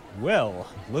 Well,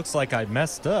 looks like I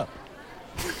messed up.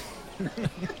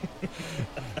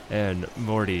 And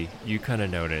Morty, you kind of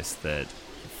notice that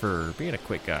for being a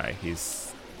quick guy,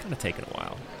 he's kind of taking a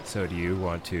while. So do you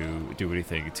want to do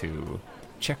anything to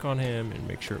check on him and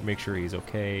make sure he's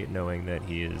okay, knowing that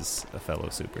he is a fellow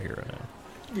superhero now?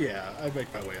 Yeah, I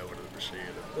make my way over to the machine.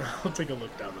 And I'll take a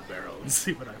look down the barrel and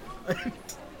see what I find.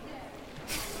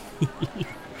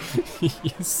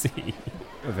 You see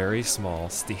a very small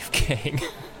Steve Kang.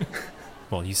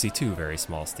 Well, you see two very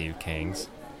small Steve Kangs,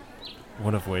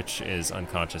 one of which is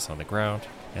unconscious on the ground,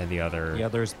 and the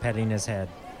other's petting his head.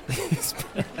 It's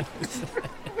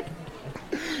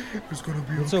gonna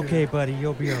be okay. It's okay, buddy.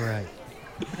 You'll be all right.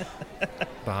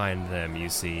 Behind them, you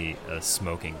see a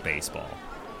smoking baseball.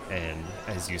 And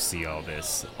as you see all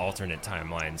this alternate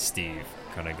timeline, Steve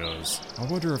kind of goes, I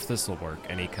wonder if this will work.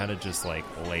 And he kind of just like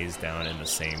lays down in the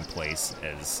same place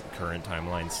as current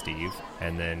timeline Steve.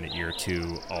 And then your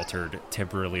two altered,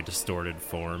 temporarily distorted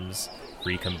forms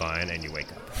recombine and you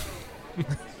wake up.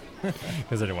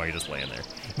 Because I didn't want you just laying there.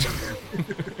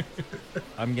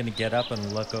 I'm gonna get up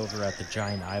and look over at the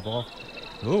giant eyeball.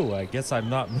 Ooh, I guess I'm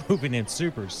not moving in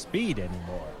super speed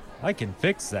anymore. I can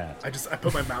fix that. I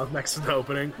put my mouth next to the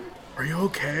opening. Are you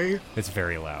okay? It's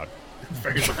very loud. It's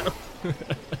very loud.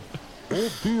 I'll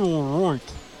be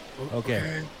alright.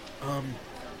 Okay.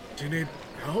 Do you need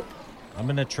help? I'm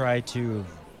gonna try to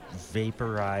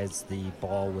vaporize the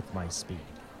ball with my speed.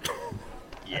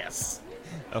 Yes.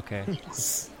 Okay.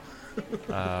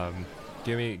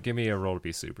 Give me a roll to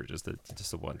be super, just a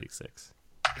 1d6.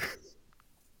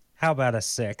 How about a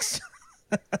 6?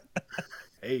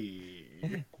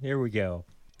 Hey. Here we go.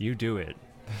 You do it.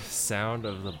 The sound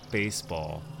of the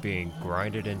baseball being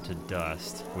grinded into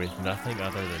dust with nothing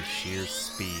other than sheer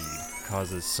speed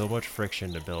causes so much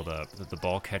friction to build up that the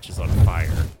ball catches on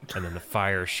fire, and then the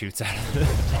fire shoots out of the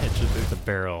edge of the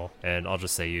barrel, and I'll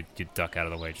just say you duck out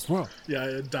of the way. Just whoa. Yeah,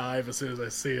 I dive as soon as I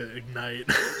see it ignite.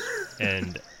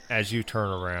 And as you turn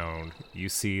around, you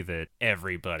see that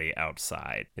everybody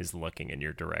outside is looking in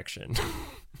your direction.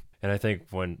 And I think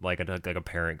when like a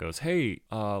parent goes, "Hey,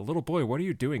 little boy, what are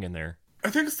you doing in there?" I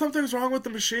think something's wrong with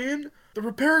the machine. The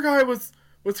repair guy was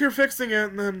here fixing it,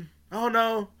 and then, oh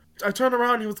no, I turned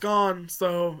around, he was gone,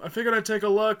 so I figured I'd take a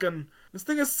look, and this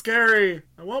thing is scary.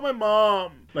 I want my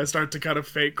mom. I start to kind of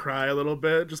fake cry a little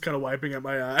bit, just kind of wiping at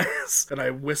my eyes, and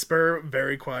I whisper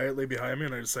very quietly behind me,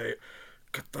 and I just say,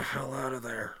 "Get the hell out of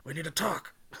there. We need to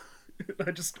talk."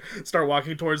 I just start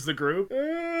walking towards the group.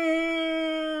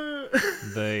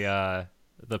 The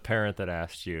parent that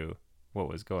asked you what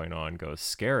was going on goes,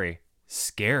 "Scary.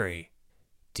 Scary.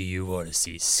 Do you want to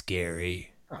see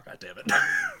scary? Oh, God damn it.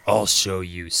 I'll show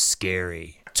you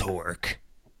scary, Torque."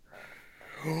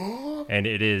 And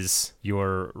it is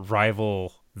your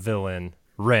rival villain,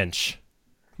 Wrench.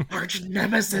 Arch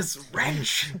nemesis,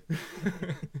 Wrench.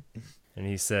 And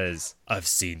he says, "I've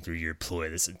seen through your ploy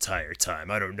this entire time.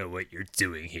 I don't know what you're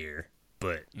doing here,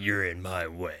 but you're in my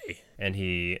way." And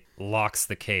he locks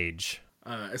the cage.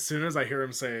 As soon as I hear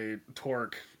him say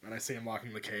Torque and I see him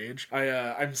locking the cage,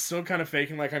 I'm still kind of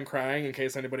faking like I'm crying in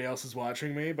case anybody else is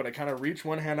watching me, but I kind of reach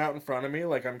one hand out in front of me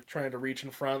like I'm trying to reach in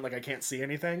front like I can't see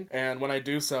anything. And when I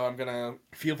do so, I'm going to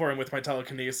feel for him with my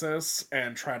telekinesis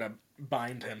and try to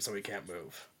bind him so he can't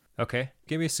move. Okay,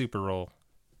 give me a super roll.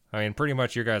 I mean, pretty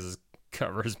much your guys'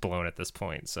 cover is blown at this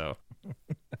point, so...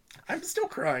 I'm still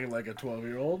crying like a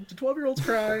 12-year-old. Do 12-year-olds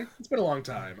cry? It's been a long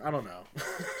time. I don't know.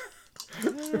 I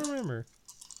don't remember.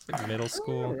 Middle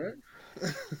school.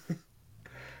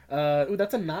 Ooh,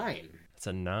 that's a 9. That's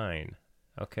a 9.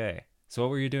 Okay. So what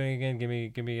were you doing again?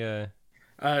 Give me a...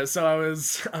 So I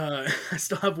was, I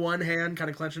still have one hand kind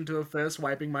of clenched into a fist,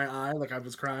 wiping my eye like I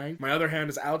was crying. My other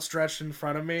hand is outstretched in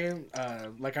front of me,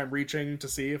 like I'm reaching to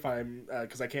see if I'm,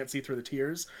 because I can't see through the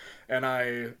tears. And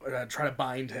I try to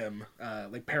bind him,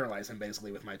 like paralyze him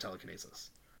basically with my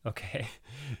telekinesis. Okay.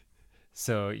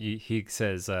 So he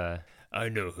says, "I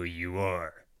know who you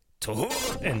are."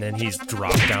 And then he's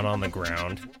dropped down on the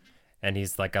ground, and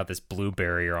he's like got this blue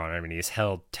barrier on him, and he's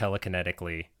held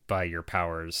telekinetically by your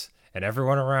powers. And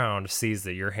everyone around sees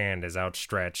that your hand is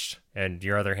outstretched, and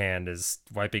your other hand is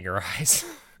wiping your eyes.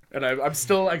 And I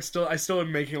still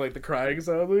am making like the crying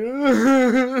sound. Like,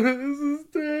 this is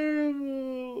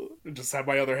terrible. And just have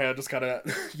my other hand just kind of,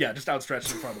 yeah, just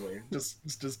outstretched in front of me,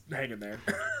 just hanging there.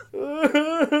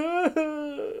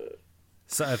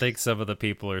 So I think some of the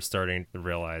people are starting to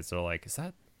realize, they're like, is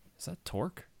that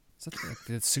Torque? Is that like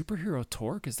the superhero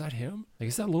Torque? Is that him? Like,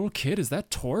 is that little kid? Is that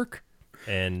Torque?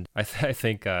 And I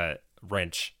think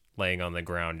Wrench, laying on the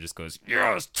ground, just goes,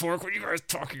 "Yeah, it's Torque. What are you guys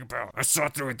talking about? I saw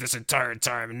through it this entire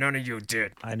time, and none of you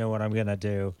did. I know what I'm gonna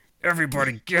do.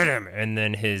 Everybody get him!" And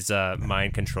then his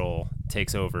mind control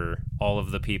takes over all of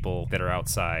the people that are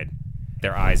outside.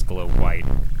 Their eyes glow white,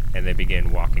 and they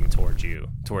begin walking towards you,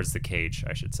 towards the cage,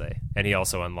 I should say. And he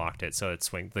also unlocked it, so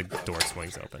the door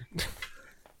swings open.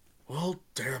 Well,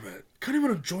 damn it. Can't even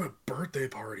enjoy a birthday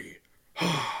party.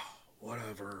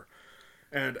 Whatever.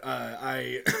 And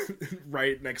I,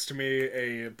 right next to me,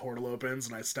 a portal opens,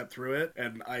 and I step through it,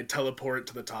 and I teleport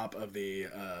to the top of the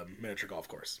miniature golf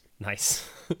course. Nice.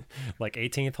 Like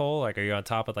 18th hole? Like, are you on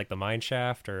top of like the mine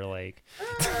shaft, or like?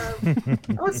 I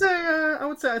would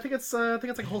say I think it's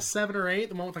like hole 7 or 8,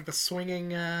 the one with like the swinging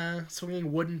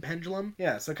wooden pendulum.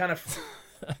 Yeah, so kind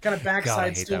of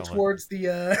backside, still towards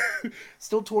the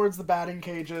still towards the batting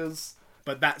cages,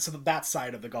 but that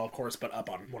side of the golf course, but up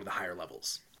on one of the higher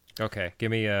levels. Okay, give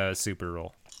me a super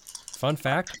roll. Fun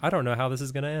fact, I don't know how this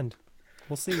is going to end.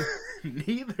 We'll see.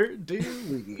 Neither do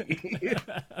we.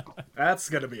 That's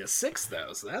going to be a 6,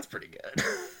 though, so that's pretty good.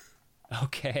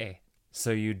 Okay.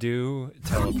 So you do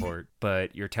teleport,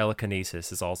 but your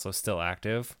telekinesis is also still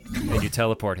active, and you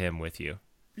teleport him with you.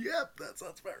 Yep, that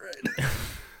sounds about right.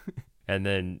 And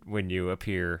then when you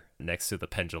appear next to the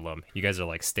pendulum, you guys are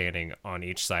like standing on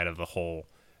each side of the hole,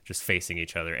 just facing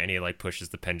each other, and he like pushes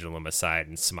the pendulum aside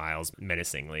and smiles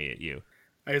menacingly at you.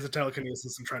 I use a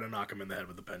telekinesis and try to knock him in the head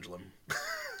with the pendulum.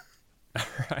 All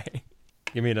right.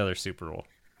 Give me another super roll.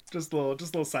 Just a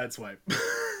little side swipe.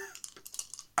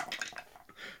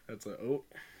 That's oh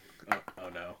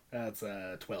no. That's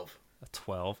 12. A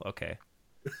 12? Okay.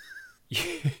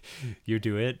 You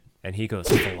do it, and he goes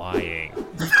flying.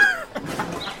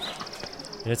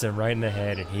 It hits him right in the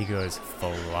head, and he goes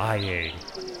flying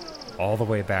all the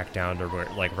way back down to where,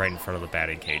 like right in front of the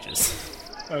batting cages.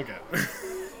 Okay.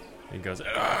 He goes,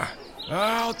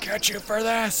 I'll catch you for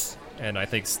this. And I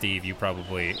think, Steve, you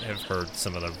probably have heard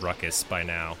some of the ruckus by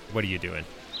now. What are you doing?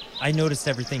 I noticed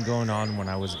everything going on when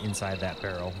I was inside that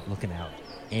barrel looking out.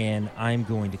 And I'm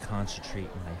going to concentrate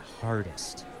my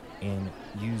hardest and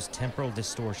use temporal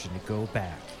distortion to go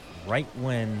back right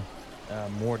when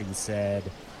Morty said,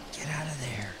 "Get out of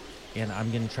there." And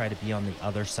I'm going to try to be on the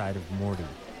other side of Morty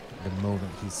the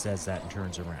moment he says that and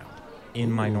turns around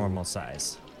in my normal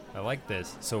size. I like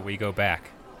this. So we go back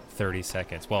 30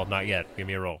 seconds. Well, not yet. Give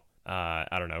me a roll.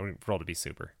 I don't know. Roll to be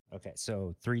super. Okay,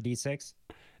 so 3d6?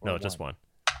 No, just one.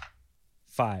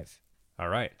 5. All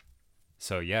right.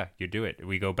 So yeah, you do it.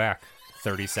 We go back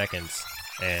 30 seconds,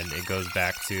 and it goes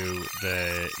back to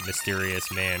the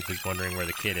mysterious man who's wondering where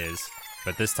the kid is.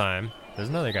 But this time, there's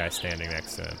another guy standing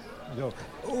next to him. I go,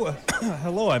 "Oh,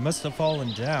 hello, I must have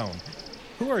fallen down.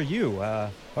 Who are you?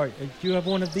 Do you have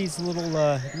one of these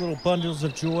little bundles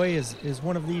of joy? Is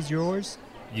one of these yours?"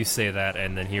 You say that,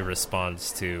 and then he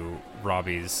responds to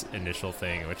Robbie's initial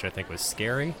thing, which I think was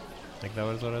scary. I think that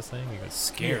was what I was saying. He goes,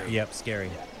 scary. Yep, scary.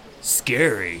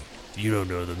 Scary? You don't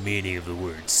know the meaning of the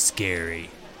word scary.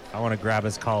 I want to grab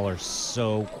his collar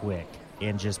so quick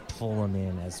and just pull him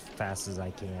in as fast as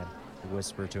I can.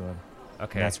 Whisper to him.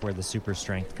 Okay. And that's where the super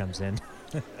strength comes in.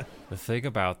 The thing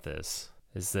about this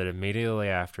is that immediately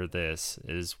after this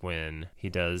is when he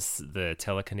does the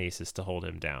telekinesis to hold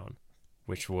him down,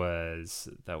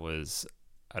 that was,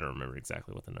 I don't remember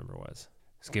exactly what the number was.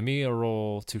 Just give me a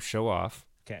roll to show off.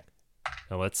 Okay.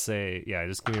 Now let's say,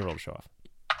 just give me a roll to show off.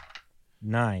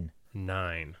 9.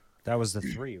 9. That was the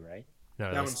 3, right?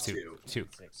 No, That was one's 2. 2.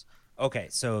 6. Okay,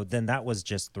 so then that was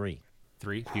just 3.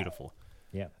 3? Beautiful.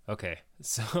 Yeah. Okay,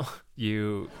 so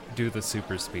you do the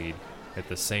super speed at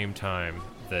the same time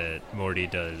that Morty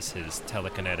does his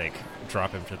telekinetic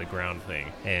drop him to the ground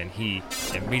thing, and he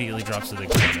immediately drops to the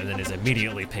ground and then is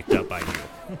immediately picked up by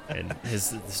you, and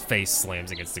his face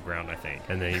slams against the ground, I think,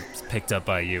 and then he's picked up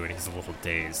by you, and he's a little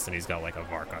dazed, and he's got like a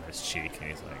mark on his cheek, and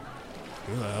he's like,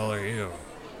 "Who the hell are you?"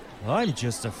 I'm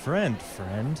just a friend,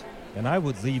 and I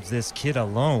would leave this kid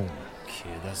alone.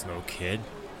 Kid? That's no kid.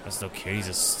 That's no kid.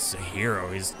 He's a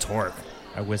hero. He's Torque.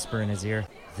 I whisper in his ear,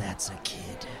 "That's a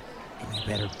kid, and you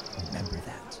better remember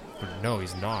that." But no,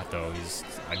 he's not, though.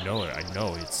 I know it. I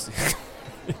know it's...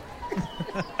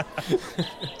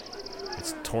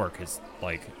 It's Torque. He's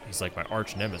like my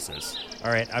arch nemesis.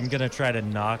 All right, I'm going to try to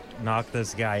knock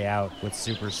this guy out with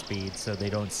super speed so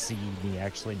they don't see me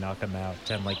actually knock him out.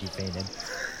 Pretend like he fainted.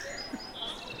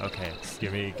 Okay,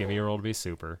 give me a roll to be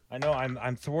super. I know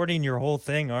I'm thwarting your whole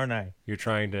thing, aren't I? You're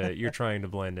trying to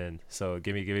blend in. So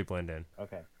give me blend in.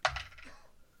 Okay.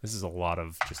 This is a lot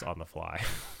of just on the fly.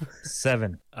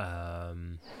 7.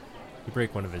 You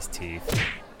break one of his teeth,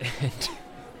 and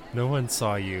no one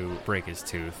saw you break his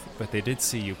tooth, but they did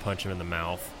see you punch him in the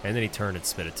mouth, and then he turned and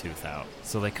spit a tooth out.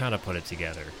 So they kind of put it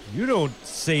together. You don't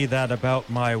say that about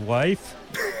my wife.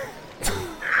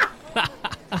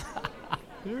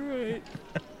 You're right.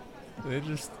 They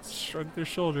just shrug their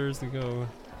shoulders and go,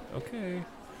 okay.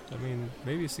 I mean,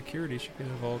 maybe security should get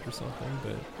involved or something,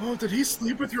 but... Oh, did he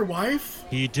sleep with your wife?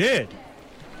 He did.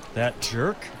 That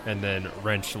jerk. And then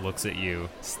Wrench looks at you,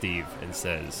 Steve, and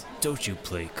says, "Don't you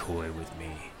play coy with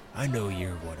me. I know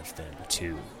you're one of them,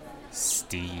 too.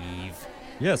 Steve."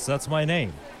 Yes, that's my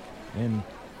name. And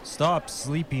stop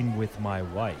sleeping with my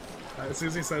wife. As soon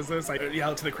as he says this, I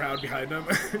yell to the crowd behind him,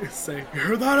 say, "You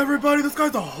heard that, everybody? This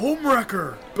guy's a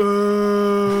homewrecker!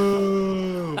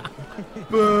 Boo!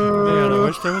 Boo!" Man, I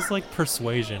wish there was like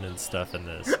persuasion and stuff in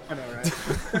this. I know, right?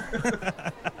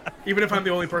 Even if I'm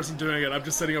the only person doing it, I'm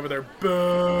just sitting over there,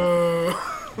 boo!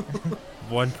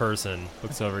 One person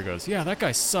looks over and goes, "Yeah, that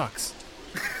guy sucks."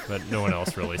 But no one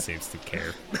else really seems to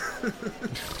care.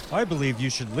 I believe you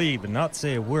should leave and not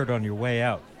say a word on your way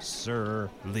out,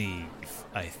 sir. Leave.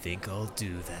 I think I'll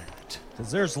do that.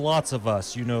 Because there's lots of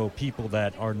us, people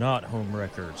that are not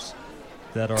homewreckers.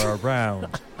 that are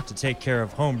around to take care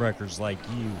of homewreckers like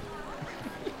you.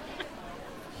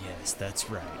 Yes, that's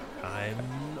right. I'm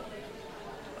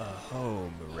a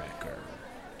home wrecker.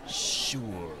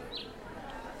 Sure.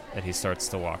 And he starts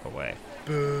to walk away.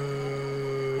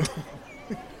 Boo.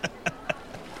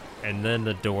 And then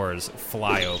the doors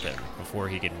fly open before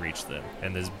he can reach them,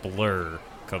 and this blur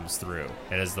comes through.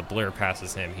 And as the blur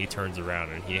passes him, he turns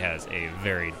around and he has a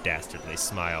very dastardly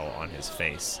smile on his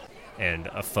face, and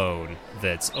a phone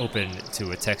that's open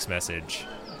to a text message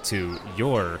to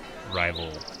your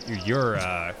rival, your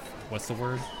what's the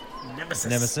word?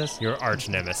 Nemesis. Your arch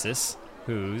nemesis,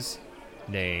 whose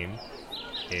name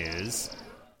is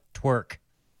Twerk.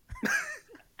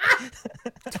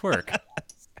 Twerk.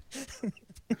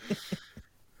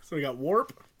 So we got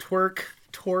warp, twerk,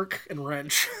 torque, and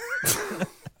wrench.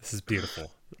 This is beautiful.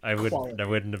 I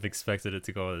wouldn't have expected it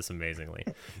to go this amazingly.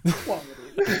 Quality.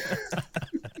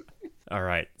 All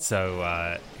right,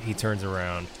 so he turns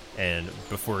around, and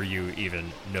before you even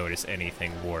notice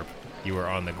anything warp, you are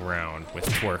on the ground with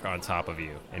Twerk on top of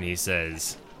you, and he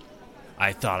says,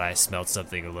 "I thought I smelled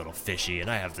something a little fishy, and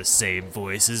I have the same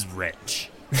voice as Wrench."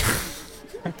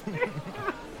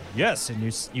 Yes, and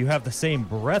you have the same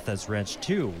breath as Wrench,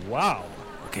 too. Wow.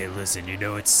 Okay, listen, you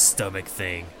know it's a stomach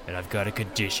thing, and I've got a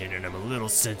condition, and I'm a little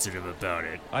sensitive about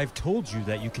it. I've told you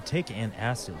that you could take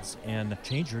antacids and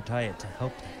change your diet to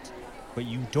help that, but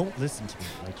you don't listen to me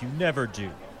like you never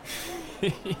do.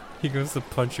 He goes to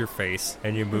punch your face,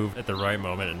 and you move at the right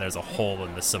moment, and there's a hole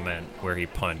in the cement where he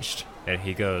punched, and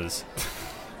he goes,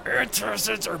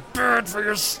 "Antacids are bad for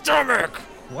your stomach!"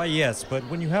 Why, yes, but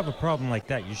when you have a problem like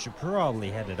that, you should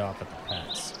probably head it off at the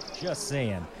pass. Just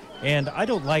saying. And I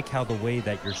don't like how the way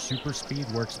that your super speed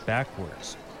works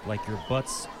backwards, like your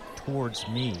butt's towards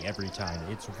me every time.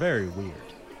 It's very weird.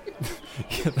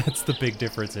 Yeah, that's the big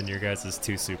difference in your guys'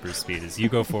 two super speed, is you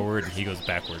go forward and he goes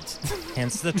backwards.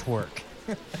 Hence the twerk.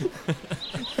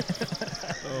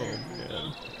 Oh,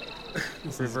 man.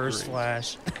 Reverse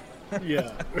flash.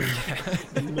 Yeah.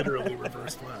 Literally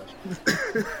reverse flash.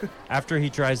 After he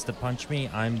tries to punch me,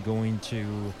 I'm going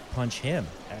to punch him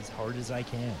as hard as I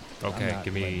can. Okay,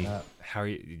 give me... How are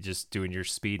you just doing your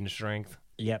speed and strength?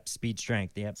 Yep, speed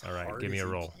strength, yep. All right, give me a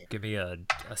roll. Give me a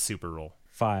super roll.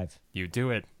 5. You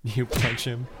do it. You punch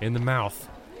him in the mouth,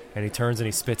 and he turns and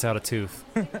he spits out a tooth.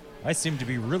 I seem to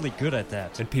be really good at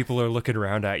that. And people are looking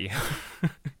around at you.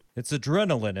 It's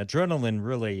adrenaline. Adrenaline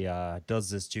really does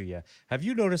this to you. Have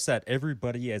you noticed that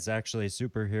everybody is actually a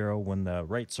superhero when the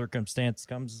right circumstance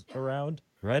comes around?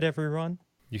 Right, everyone?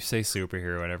 You say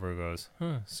superhero and everyone goes,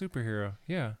 huh, superhero.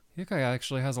 Yeah, that guy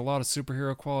actually has a lot of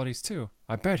superhero qualities too.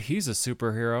 I bet he's a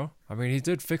superhero. I mean, he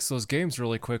did fix those games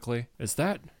really quickly. Is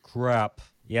that? Crap.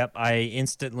 Yep, I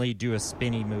instantly do a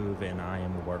spinny move and I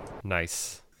am Warp.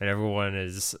 Nice. And everyone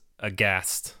is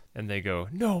aghast. And they go,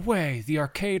 "No way! The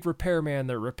arcade repairman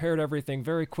that repaired everything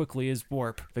very quickly is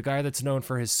Warp, the guy that's known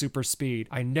for his super speed.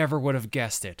 I never would have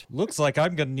guessed it." Looks like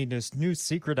I'm gonna need a new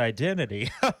secret identity.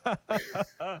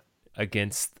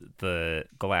 Against the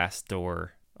glass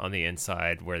door on the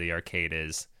inside where the arcade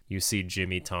is, you see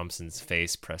Jimmy Thompson's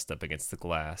face pressed up against the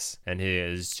glass, and he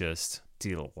is just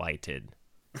delighted.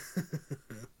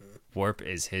 Warp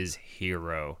is his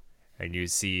hero, and you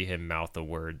see him mouth the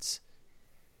words,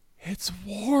 "It's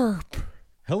Warp."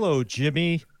 Hello,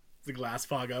 Jimmy. The glass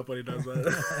fog up when he does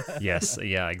that. Yes,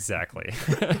 yeah, exactly.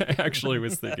 I actually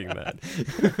was thinking that.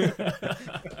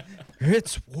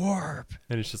 It's Warp.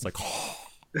 And it's just like,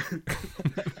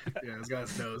 Yeah, he's got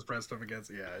his nose pressed up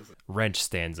against it. Yeah. Wrench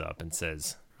stands up and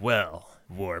says, "Well,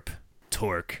 Warp,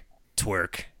 Torque,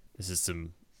 Twerk, this is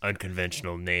some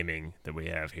unconventional naming that we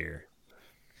have here.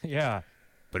 Yeah.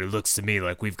 But it looks to me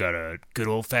like we've got a good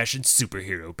old-fashioned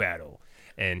superhero battle."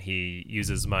 And he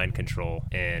uses mind control,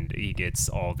 and he gets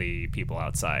all the people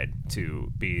outside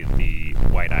to be the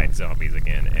white-eyed zombies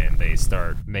again, and they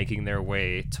start making their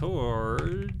way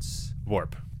towards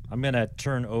Warp. I'm gonna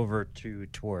turn over to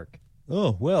Twerk.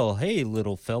 Oh, well, hey,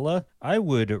 little fella. I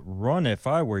would run if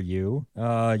I were you.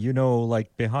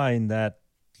 Like behind that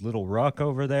little rock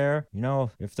over there. You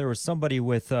know, if there was somebody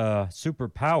with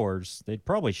superpowers, they'd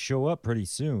probably show up pretty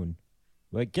soon.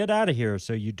 But get out of here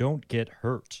so you don't get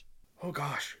hurt. Oh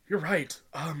gosh, you're right.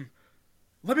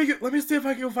 Let me see if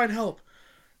I can go find help.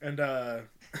 And am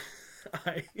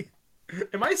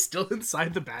I still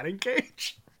inside the batting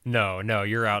cage? No,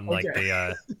 you're out in like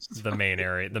the main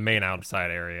area, the main outside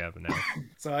area of it now.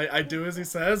 So I do as he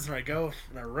says, and I go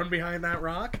and I run behind that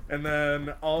rock, and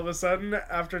then all of a sudden,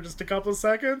 after just a couple of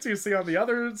seconds, you see on the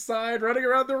other side, running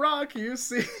around the rock, you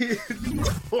see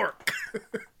Torque.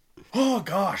 Oh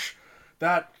gosh,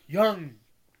 that young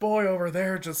boy over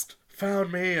there just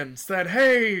found me and said,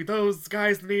 hey, those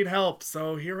guys need help,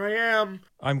 so here I am.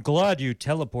 I'm glad you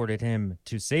teleported him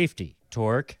to safety,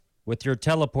 Torque, with your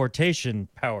teleportation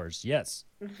powers, yes.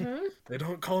 They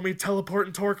don't call me Teleport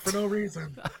and Torque for no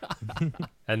reason.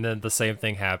 And then the same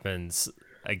thing happens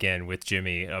again with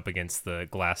Jimmy up against the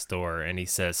glass door, and he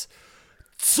says,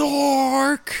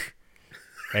 Torque!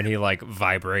 And he like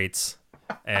vibrates,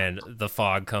 and the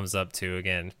fog comes up too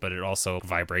again, but it also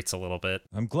vibrates a little bit.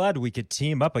 I'm glad we could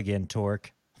team up again,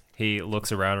 Torque. He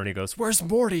looks around and he goes, where's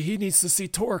Morty? He needs to see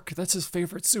Torque. That's his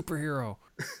favorite superhero.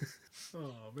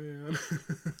 Oh, man.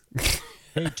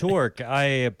 Hey, Torque,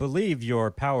 I believe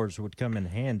your powers would come in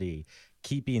handy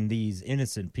keeping these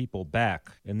innocent people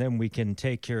back, and then we can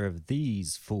take care of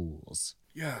these fools.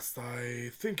 Yes,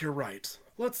 I think you're right.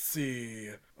 Let's see.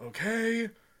 Okay,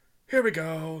 here we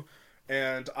go.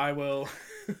 And I will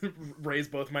raise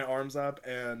both my arms up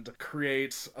and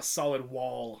create a solid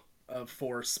wall of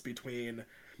force between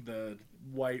the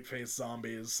white-faced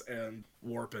zombies and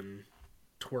Warp and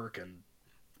Twerk and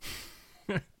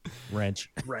Wrench.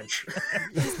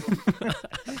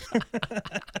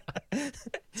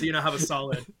 So you now have a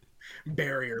solid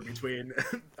barrier between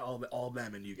all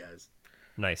them and you guys.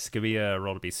 Nice. Give me a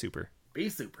roll to be super. Be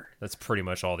super. That's pretty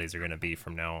much all these are going to be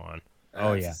from now on.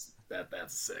 Oh, yeah.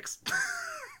 That's 6.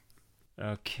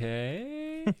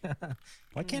 Okay.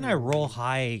 Why can't I roll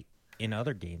high in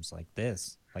other games like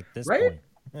this? Like this Right? point?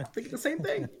 I think the same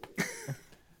thing.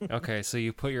 Okay, so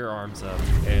you put your arms up,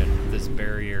 and this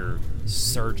barrier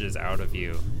surges out of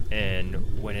you, and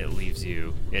when it leaves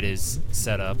you, it is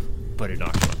set up, but it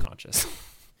knocks you unconscious.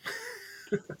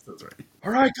 That's right.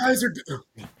 All right, guys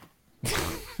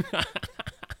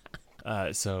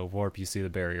are. So Warp, you see the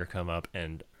barrier come up,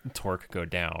 and Torque go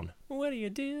down. What do you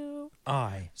do?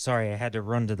 Sorry, I had to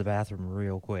run to the bathroom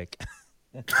real quick.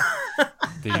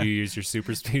 Did you use your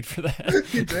super speed for that?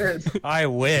 You did. I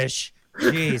wish.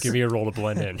 Jeez. Give me a roll to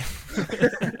blend in.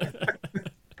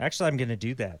 Actually, I'm going to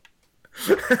do that.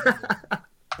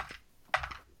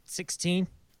 16.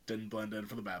 Didn't blend in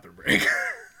for the bathroom break.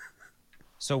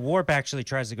 So Warp actually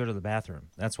tries to go to the bathroom.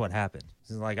 That's what happened.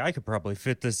 He's like, I could probably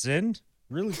fit this in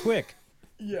really quick.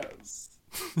 Yes.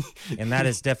 And that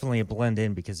is definitely a blend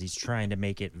in because he's trying to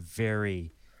make it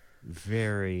very,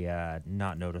 very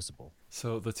not noticeable.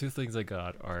 So the two things I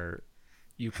got are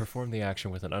you perform the action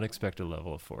with an unexpected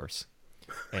level of force,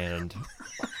 and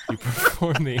you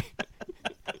perform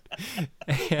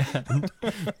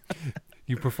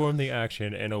the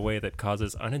action in a way that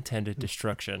causes unintended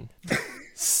destruction.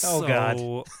 Oh,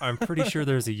 God. I'm pretty sure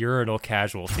there's a urinal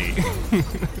casualty.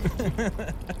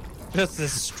 Just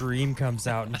this stream comes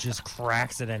out and just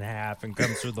cracks it in half and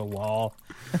comes through the wall.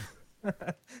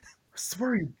 I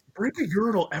swear you break a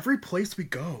urinal every place we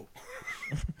go.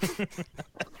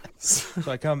 So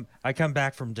I come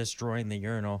back from destroying the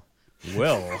urinal.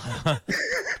 Well,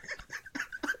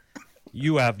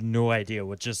 you have no idea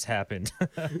what just happened.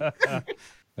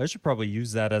 I should probably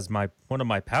use that as one of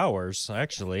my powers,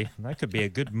 actually. That could be a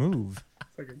good move.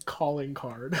 It's like a calling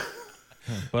card.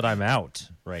 But I'm out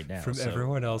right now. From so.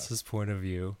 everyone else's point of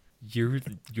view,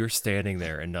 you're standing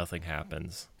there and nothing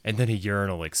happens, and then a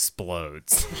urinal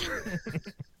explodes.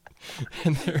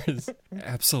 And there is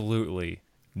absolutely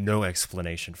no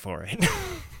explanation for it.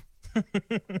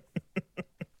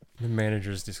 The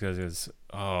manager just goes,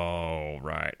 oh,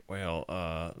 right.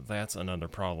 Well, that's another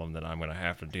problem that I'm going to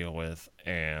have to deal with,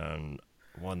 and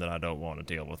one that I don't want to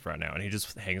deal with right now. And he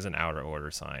just hangs an outer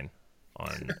order sign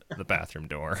on the bathroom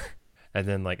door. And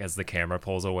then, like, as the camera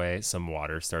pulls away, some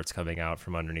water starts coming out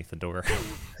from underneath the door.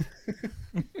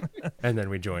 And then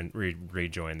we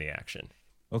rejoin the action.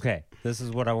 Okay, this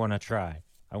is what I want to try.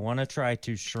 I want to try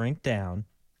to shrink down,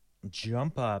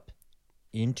 jump up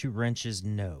into Wrench's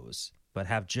nose, but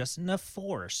have just enough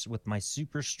force with my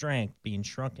super strength being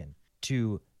shrunken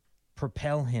to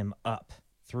propel him up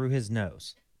through his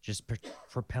nose. Just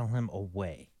propel him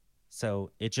away.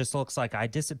 So it just looks like I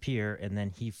disappear and then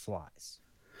he flies.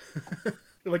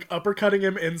 You're like uppercutting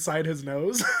him inside his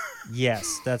nose.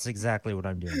 Yes, that's exactly what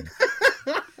I'm doing.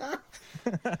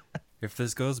 If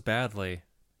this goes badly,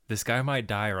 this guy might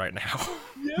die right now.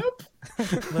 Yep.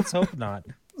 Let's hope not.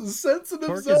 Sensitive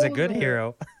Torque zone is a good there.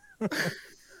 hero.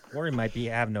 Or he might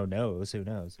have no nose. Who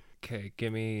knows? Okay,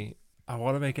 I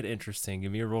want to make it interesting.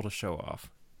 Give me a roll to show off.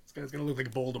 This guy's gonna look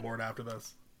like Voldemort after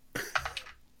this.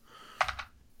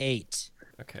 8.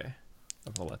 Okay.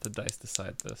 I'm going to let the dice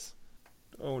decide this.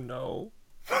 Oh, no.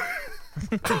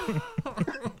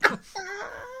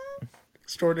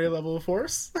 Extraordinary level of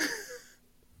force.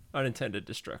 Unintended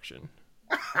destruction.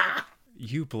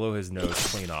 You blow his nose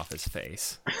clean off his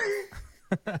face.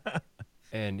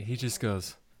 And he just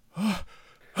goes,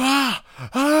 ah!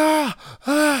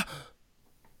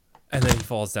 And then he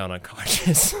falls down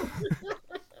unconscious.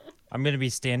 I'm going to be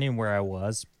standing where I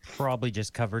was, probably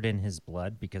just covered in his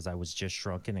blood because I was just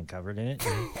shrunken and covered in it.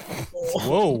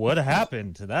 Whoa, what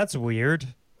happened? That's weird.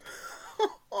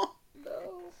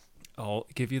 I'll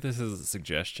give you this as a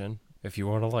suggestion. If you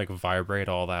want to like vibrate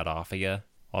all that off of you,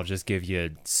 I'll just give you a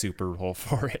super roll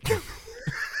for it.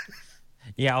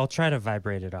 Yeah, I'll try to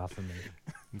vibrate it off of me.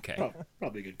 Okay.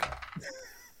 Probably a good call.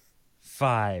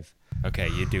 5. Okay,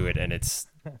 you do it and it's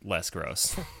less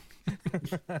gross.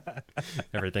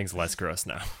 Everything's less gross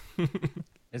now.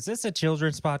 Is this a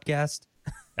children's podcast?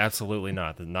 Absolutely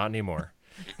not. Not anymore.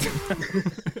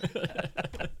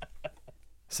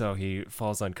 So he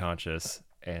falls unconscious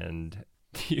and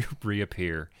you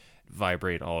reappear,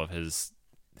 vibrate all of his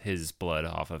blood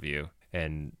off of you,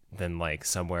 and then like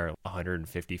somewhere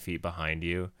 150 feet behind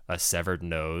you, a severed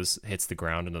nose hits the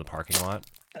ground into the parking lot.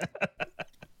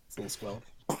 It's a little squell.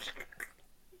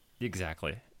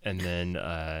 Exactly. And then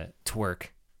Twerk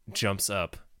jumps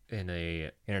up in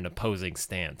an opposing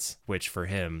stance, which for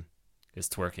him is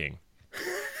twerking.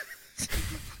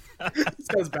 He's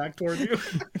got his back toward you.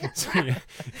 So, yeah,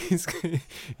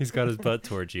 he's got his butt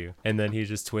towards you, and then he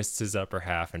just twists his upper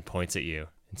half and points at you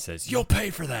and says, "You'll pay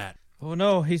for that." Oh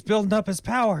no, he's building up his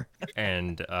power.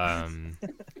 And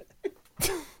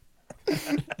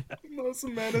Most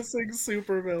menacing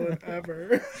supervillain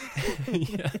ever.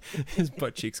 yeah, his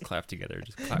butt cheeks clap together,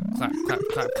 just clap, clap, clap,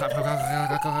 clap, clap, clap,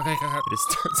 clap, clap, clap. It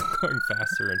just starts going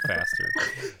faster and faster,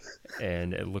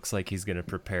 and it looks like he's gonna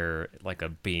prepare like a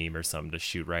beam or something to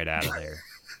shoot right out of there.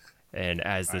 And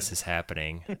as this is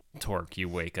happening, Torque, you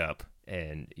wake up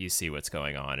and you see what's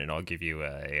going on, and I'll give you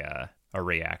a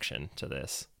reaction to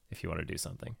this if you want to do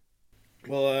something.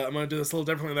 Well, I'm gonna do this a little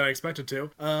differently than I expected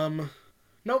to.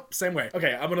 Nope, same way.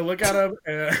 Okay, I'm gonna look at him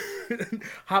and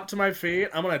hop to my feet.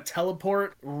 I'm gonna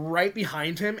teleport right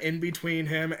behind him, in between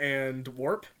him and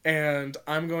Warp, and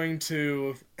I'm going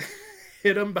to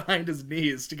hit him behind his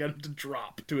knees to get him to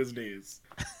drop to his knees.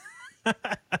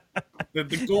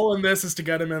 The goal in this is to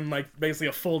get him in, like, basically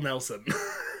a full Nelson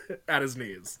at his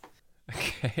knees.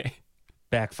 Okay.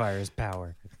 Backfires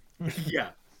power.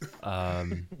 Yeah.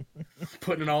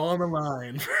 Putting it all on the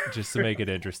line. Just to make it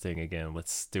interesting again,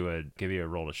 let's give you a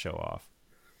roll to show off.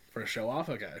 For a show off?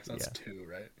 Okay, so that's Yeah. 2,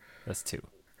 right? That's 2.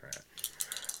 Right.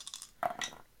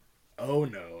 Oh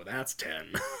no, that's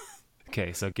 10.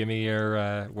 Okay, so give me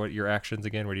your actions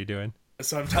again. What are you doing?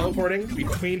 So I'm teleporting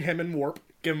between him and Warp,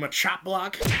 give him a chop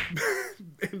block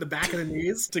in the back of the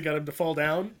knees to get him to fall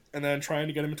down, and then trying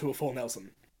to get him into a full Nelson.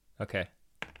 Okay.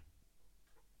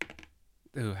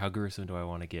 Ooh, how gruesome do I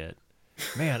want to get?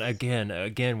 Man,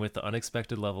 again with the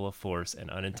unexpected level of force and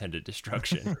unintended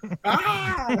destruction.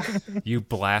 You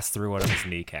blast through one of his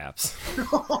kneecaps.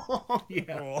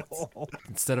 Yeah.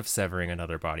 Instead of severing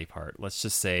another body part, let's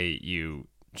just say you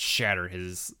shatter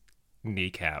his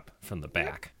kneecap from the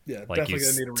back. Yeah, like you definitely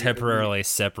gonna need a temporarily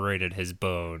separated his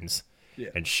bones Yeah.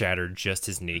 and shattered just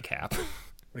his kneecap.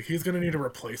 Like, he's gonna need a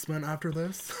replacement after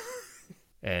this.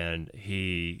 And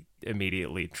he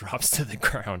immediately drops to the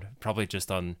ground, probably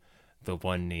just on the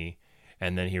one knee,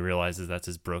 and then he realizes that's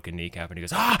his broken kneecap, and he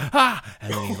goes, and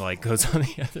then he like goes on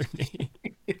the other knee,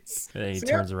 and then he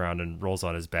turns around and rolls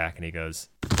on his back, and he goes,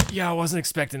 "Yeah, I wasn't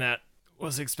expecting that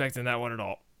one at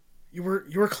all." You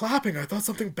were clapping. I thought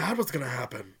something bad was gonna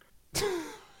happen.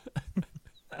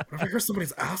 Whenever I hear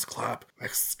somebody's ass clap, I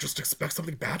just expect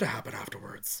something bad to happen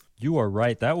afterwards. You are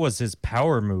right. That was his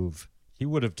power move. He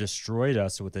would have destroyed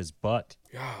us with his butt.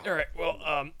 Yeah. All right, well,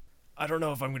 I don't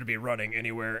know if I'm going to be running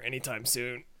anywhere anytime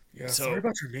soon. Yeah, So- sorry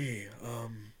about your knee.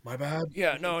 My bad.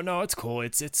 Yeah, no, it's cool.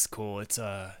 It's cool. It's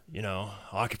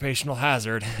occupational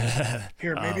hazard.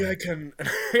 Here, maybe I can.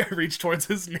 I reach towards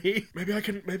his knee. Maybe I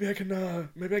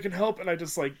can help. And I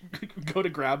just like go to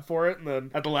grab for it, and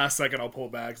then at the last second I'll pull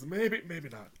back. So maybe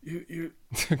not. You.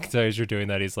 So as you're doing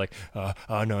that, he's like, no,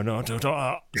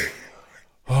 don't.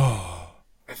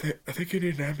 I think you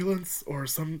need an ambulance or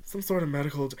some sort of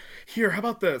medical. Here, how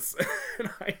about this? And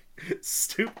I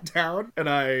stoop down and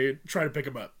I try to pick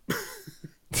him up,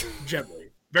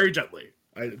 gently, very gently.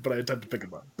 But I attempt to pick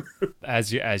him up.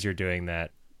 As you're doing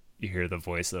that, you hear the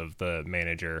voice of the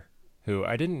manager, who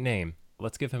I didn't name.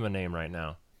 Let's give him a name right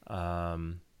now.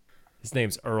 His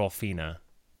name's Earl Fina.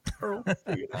 Earl,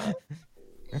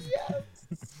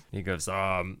 He goes,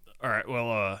 all right,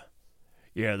 well,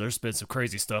 yeah, there's been some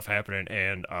crazy stuff happening,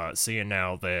 and seeing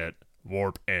now that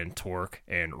Warp and Torque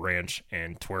and Wrench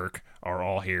and Twerk are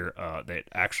all here, that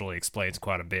actually explains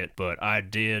quite a bit, but I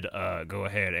did go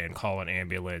ahead and call an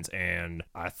ambulance, and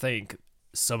I think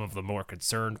some of the more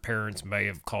concerned parents may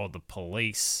have called the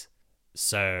police,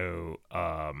 So,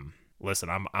 listen,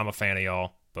 I'm a fan of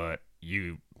y'all, but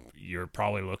you're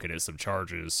probably looking at some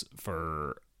charges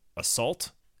for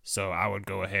assault. So I would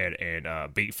go ahead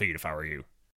and beat feet if I were you.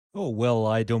 Oh, well,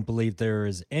 I don't believe there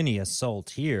is any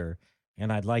assault here,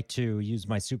 and I'd like to use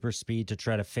my super speed to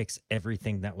try to fix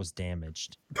everything that was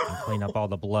damaged and clean up all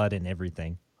the blood and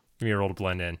everything. Give me a roll to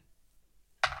blend in.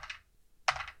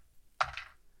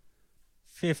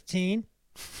 15.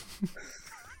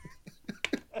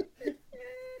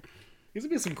 These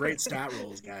would be some great stat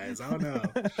rolls, guys. I don't know.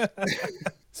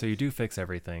 So you do fix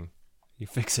everything. You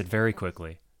fix it very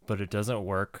quickly, but it doesn't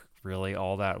work really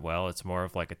all that well. It's more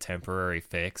of like a temporary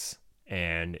fix,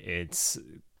 and it's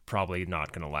probably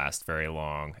not going to last very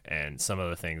long. And some of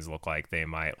the things look like they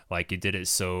might, like you did it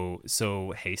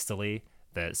so hastily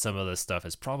that some of the stuff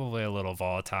is probably a little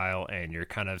volatile, and you're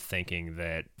kind of thinking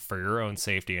that for your own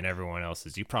safety and everyone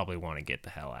else's, you probably want to get the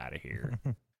hell out of here.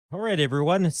 All right,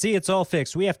 everyone. See, it's all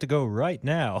fixed. We have to go right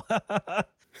now.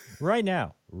 Right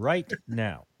now. Right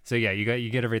now. So yeah, you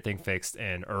get everything fixed,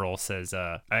 and Earl says,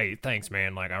 "Hey, thanks,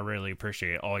 man. Like, I really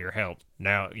appreciate all your help.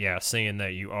 Now, yeah, seeing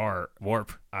that you are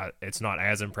warp, it's not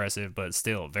as impressive, but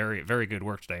still, very, very good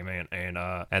work today, man."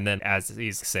 And then as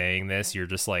he's saying this, you're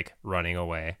just like running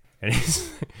away, and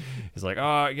he's like,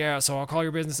 "Oh yeah, so I'll call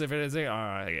your business if it is it."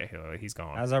 Yeah, he's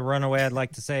gone. As I run away, I'd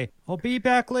like to say, I'll be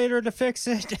back later to fix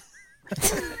it.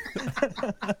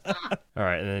 All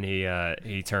right, and then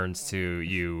he turns to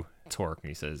you, Torque, and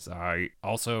he says,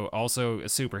 also a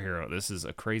superhero. This is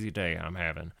a crazy day I'm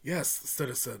having." Yes,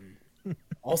 citizen.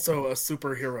 Also a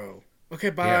superhero. Okay,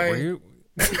 bye. Yeah, were you?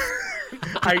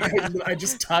 I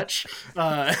just touch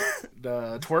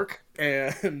the twerk,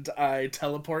 and I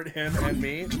teleport him and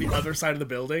me to the other side of the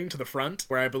building, to the front,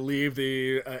 where I believe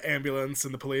the ambulance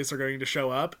and the police are going to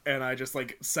show up, and I just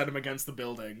like set him against the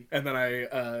building, and then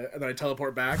I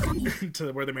teleport back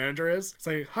to where the manager is.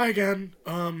 Say hi again,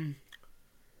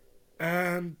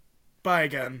 and bye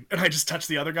again, and I just touch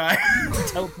the other guy,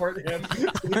 teleport him.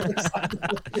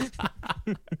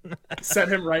 Set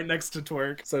him right next to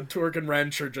Twerk. So Twerk and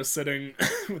Wrench are just sitting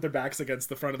with their backs against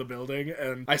the front of the building,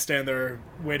 and I stand there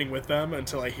waiting with them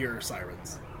until I hear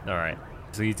sirens. All right.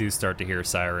 So you do start to hear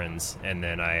sirens, and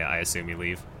then I assume you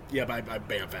leave. Yeah, but I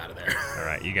bamf out of there. All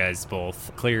right. You guys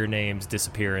both clear your names,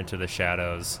 disappear into the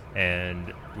shadows,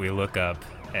 and we look up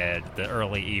at the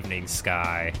early evening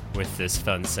sky with this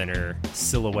fun center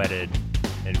silhouetted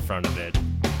in front of it.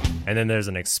 And then there's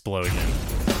an explosion.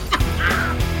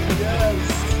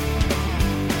 Yes!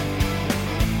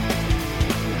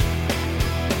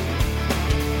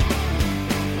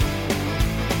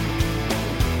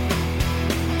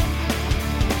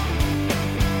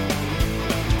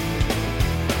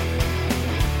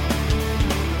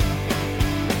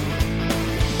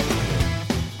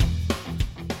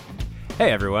 Hey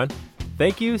everyone,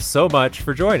 thank you so much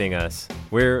for joining us.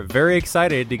 We're very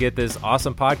excited to get this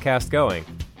awesome podcast going.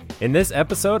 In this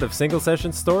episode of Single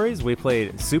Session Stories, we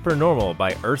played SuperNormal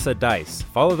by Ursa Dice.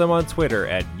 Follow them on Twitter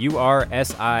at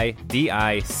URSIDICE.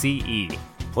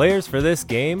 Players for this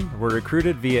game were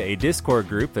recruited via a Discord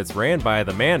group that's ran by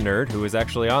the Man Nerd, who is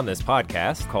actually on this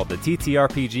podcast, called the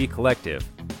TTRPG Collective.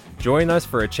 Join us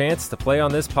for a chance to play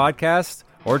on this podcast,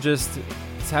 or just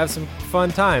have some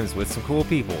fun times with some cool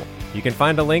people. You can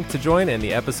find a link to join in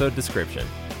the episode description.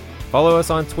 Follow us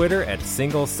on Twitter at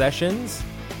Single Sessions,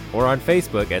 or on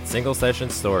Facebook at Single Session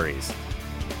Stories.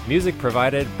 Music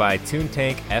provided by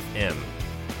Toontank FM.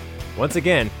 Once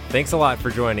again, thanks a lot for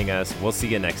joining us. We'll see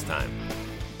you next time.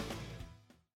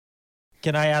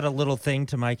 Can I add a little thing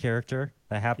to my character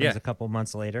that happens a couple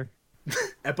months later?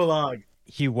 Epilogue.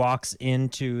 He walks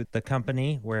into the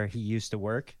company where he used to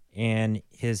work, and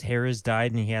his hair is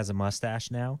dyed and he has a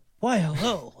mustache now. Why,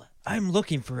 hello. I'm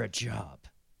looking for a job.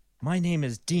 My name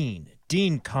is Dean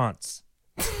Kuntz.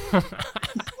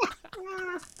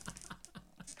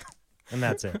 And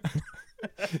that's it.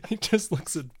 He just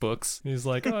looks at books. He's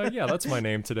like, "Oh yeah, that's my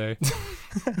name today."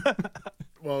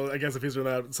 Well, I guess if he's doing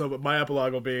that, so my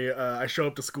epilogue will be, I show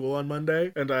up to school on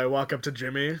Monday, and I walk up to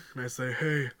Jimmy, and I say,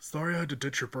 "Hey, sorry I had to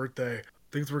ditch your birthday.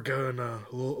 Things were going a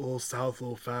little south, a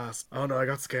little fast. I don't know, I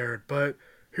got scared, but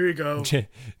here you go."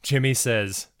 Jimmy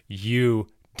says, "You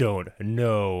don't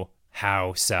know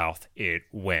how south it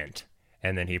went."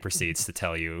 And then he proceeds to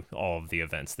tell you all of the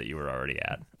events that you were already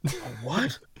at.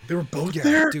 What? They were both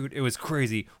there? Dude, it was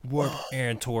crazy. Warp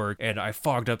and Torque, and I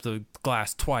fogged up the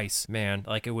glass twice, man.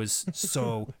 Like, it was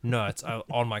so nuts.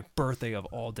 On my birthday of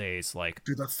all days, like,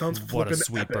 dude, that sounds what a flippin'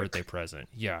 sweet epic. birthday present.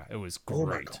 Yeah, it was great. Oh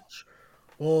my gosh.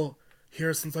 Well,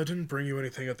 here, since I didn't bring you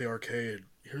anything at the arcade,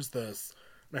 here's this.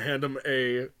 And I hand him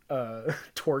a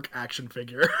Torque action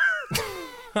figure.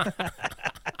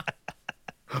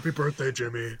 Happy birthday,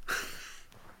 Jimmy.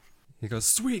 He goes,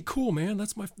 sweet, cool, man.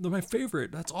 That's my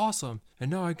favorite. That's awesome. And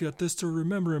now I got this to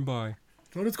remember him by.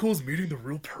 Not as cool as meeting the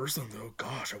real person, though.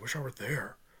 Gosh, I wish I were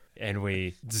there. And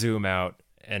we zoom out,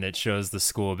 and it shows the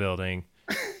school building.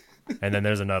 And then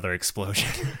there's another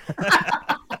explosion.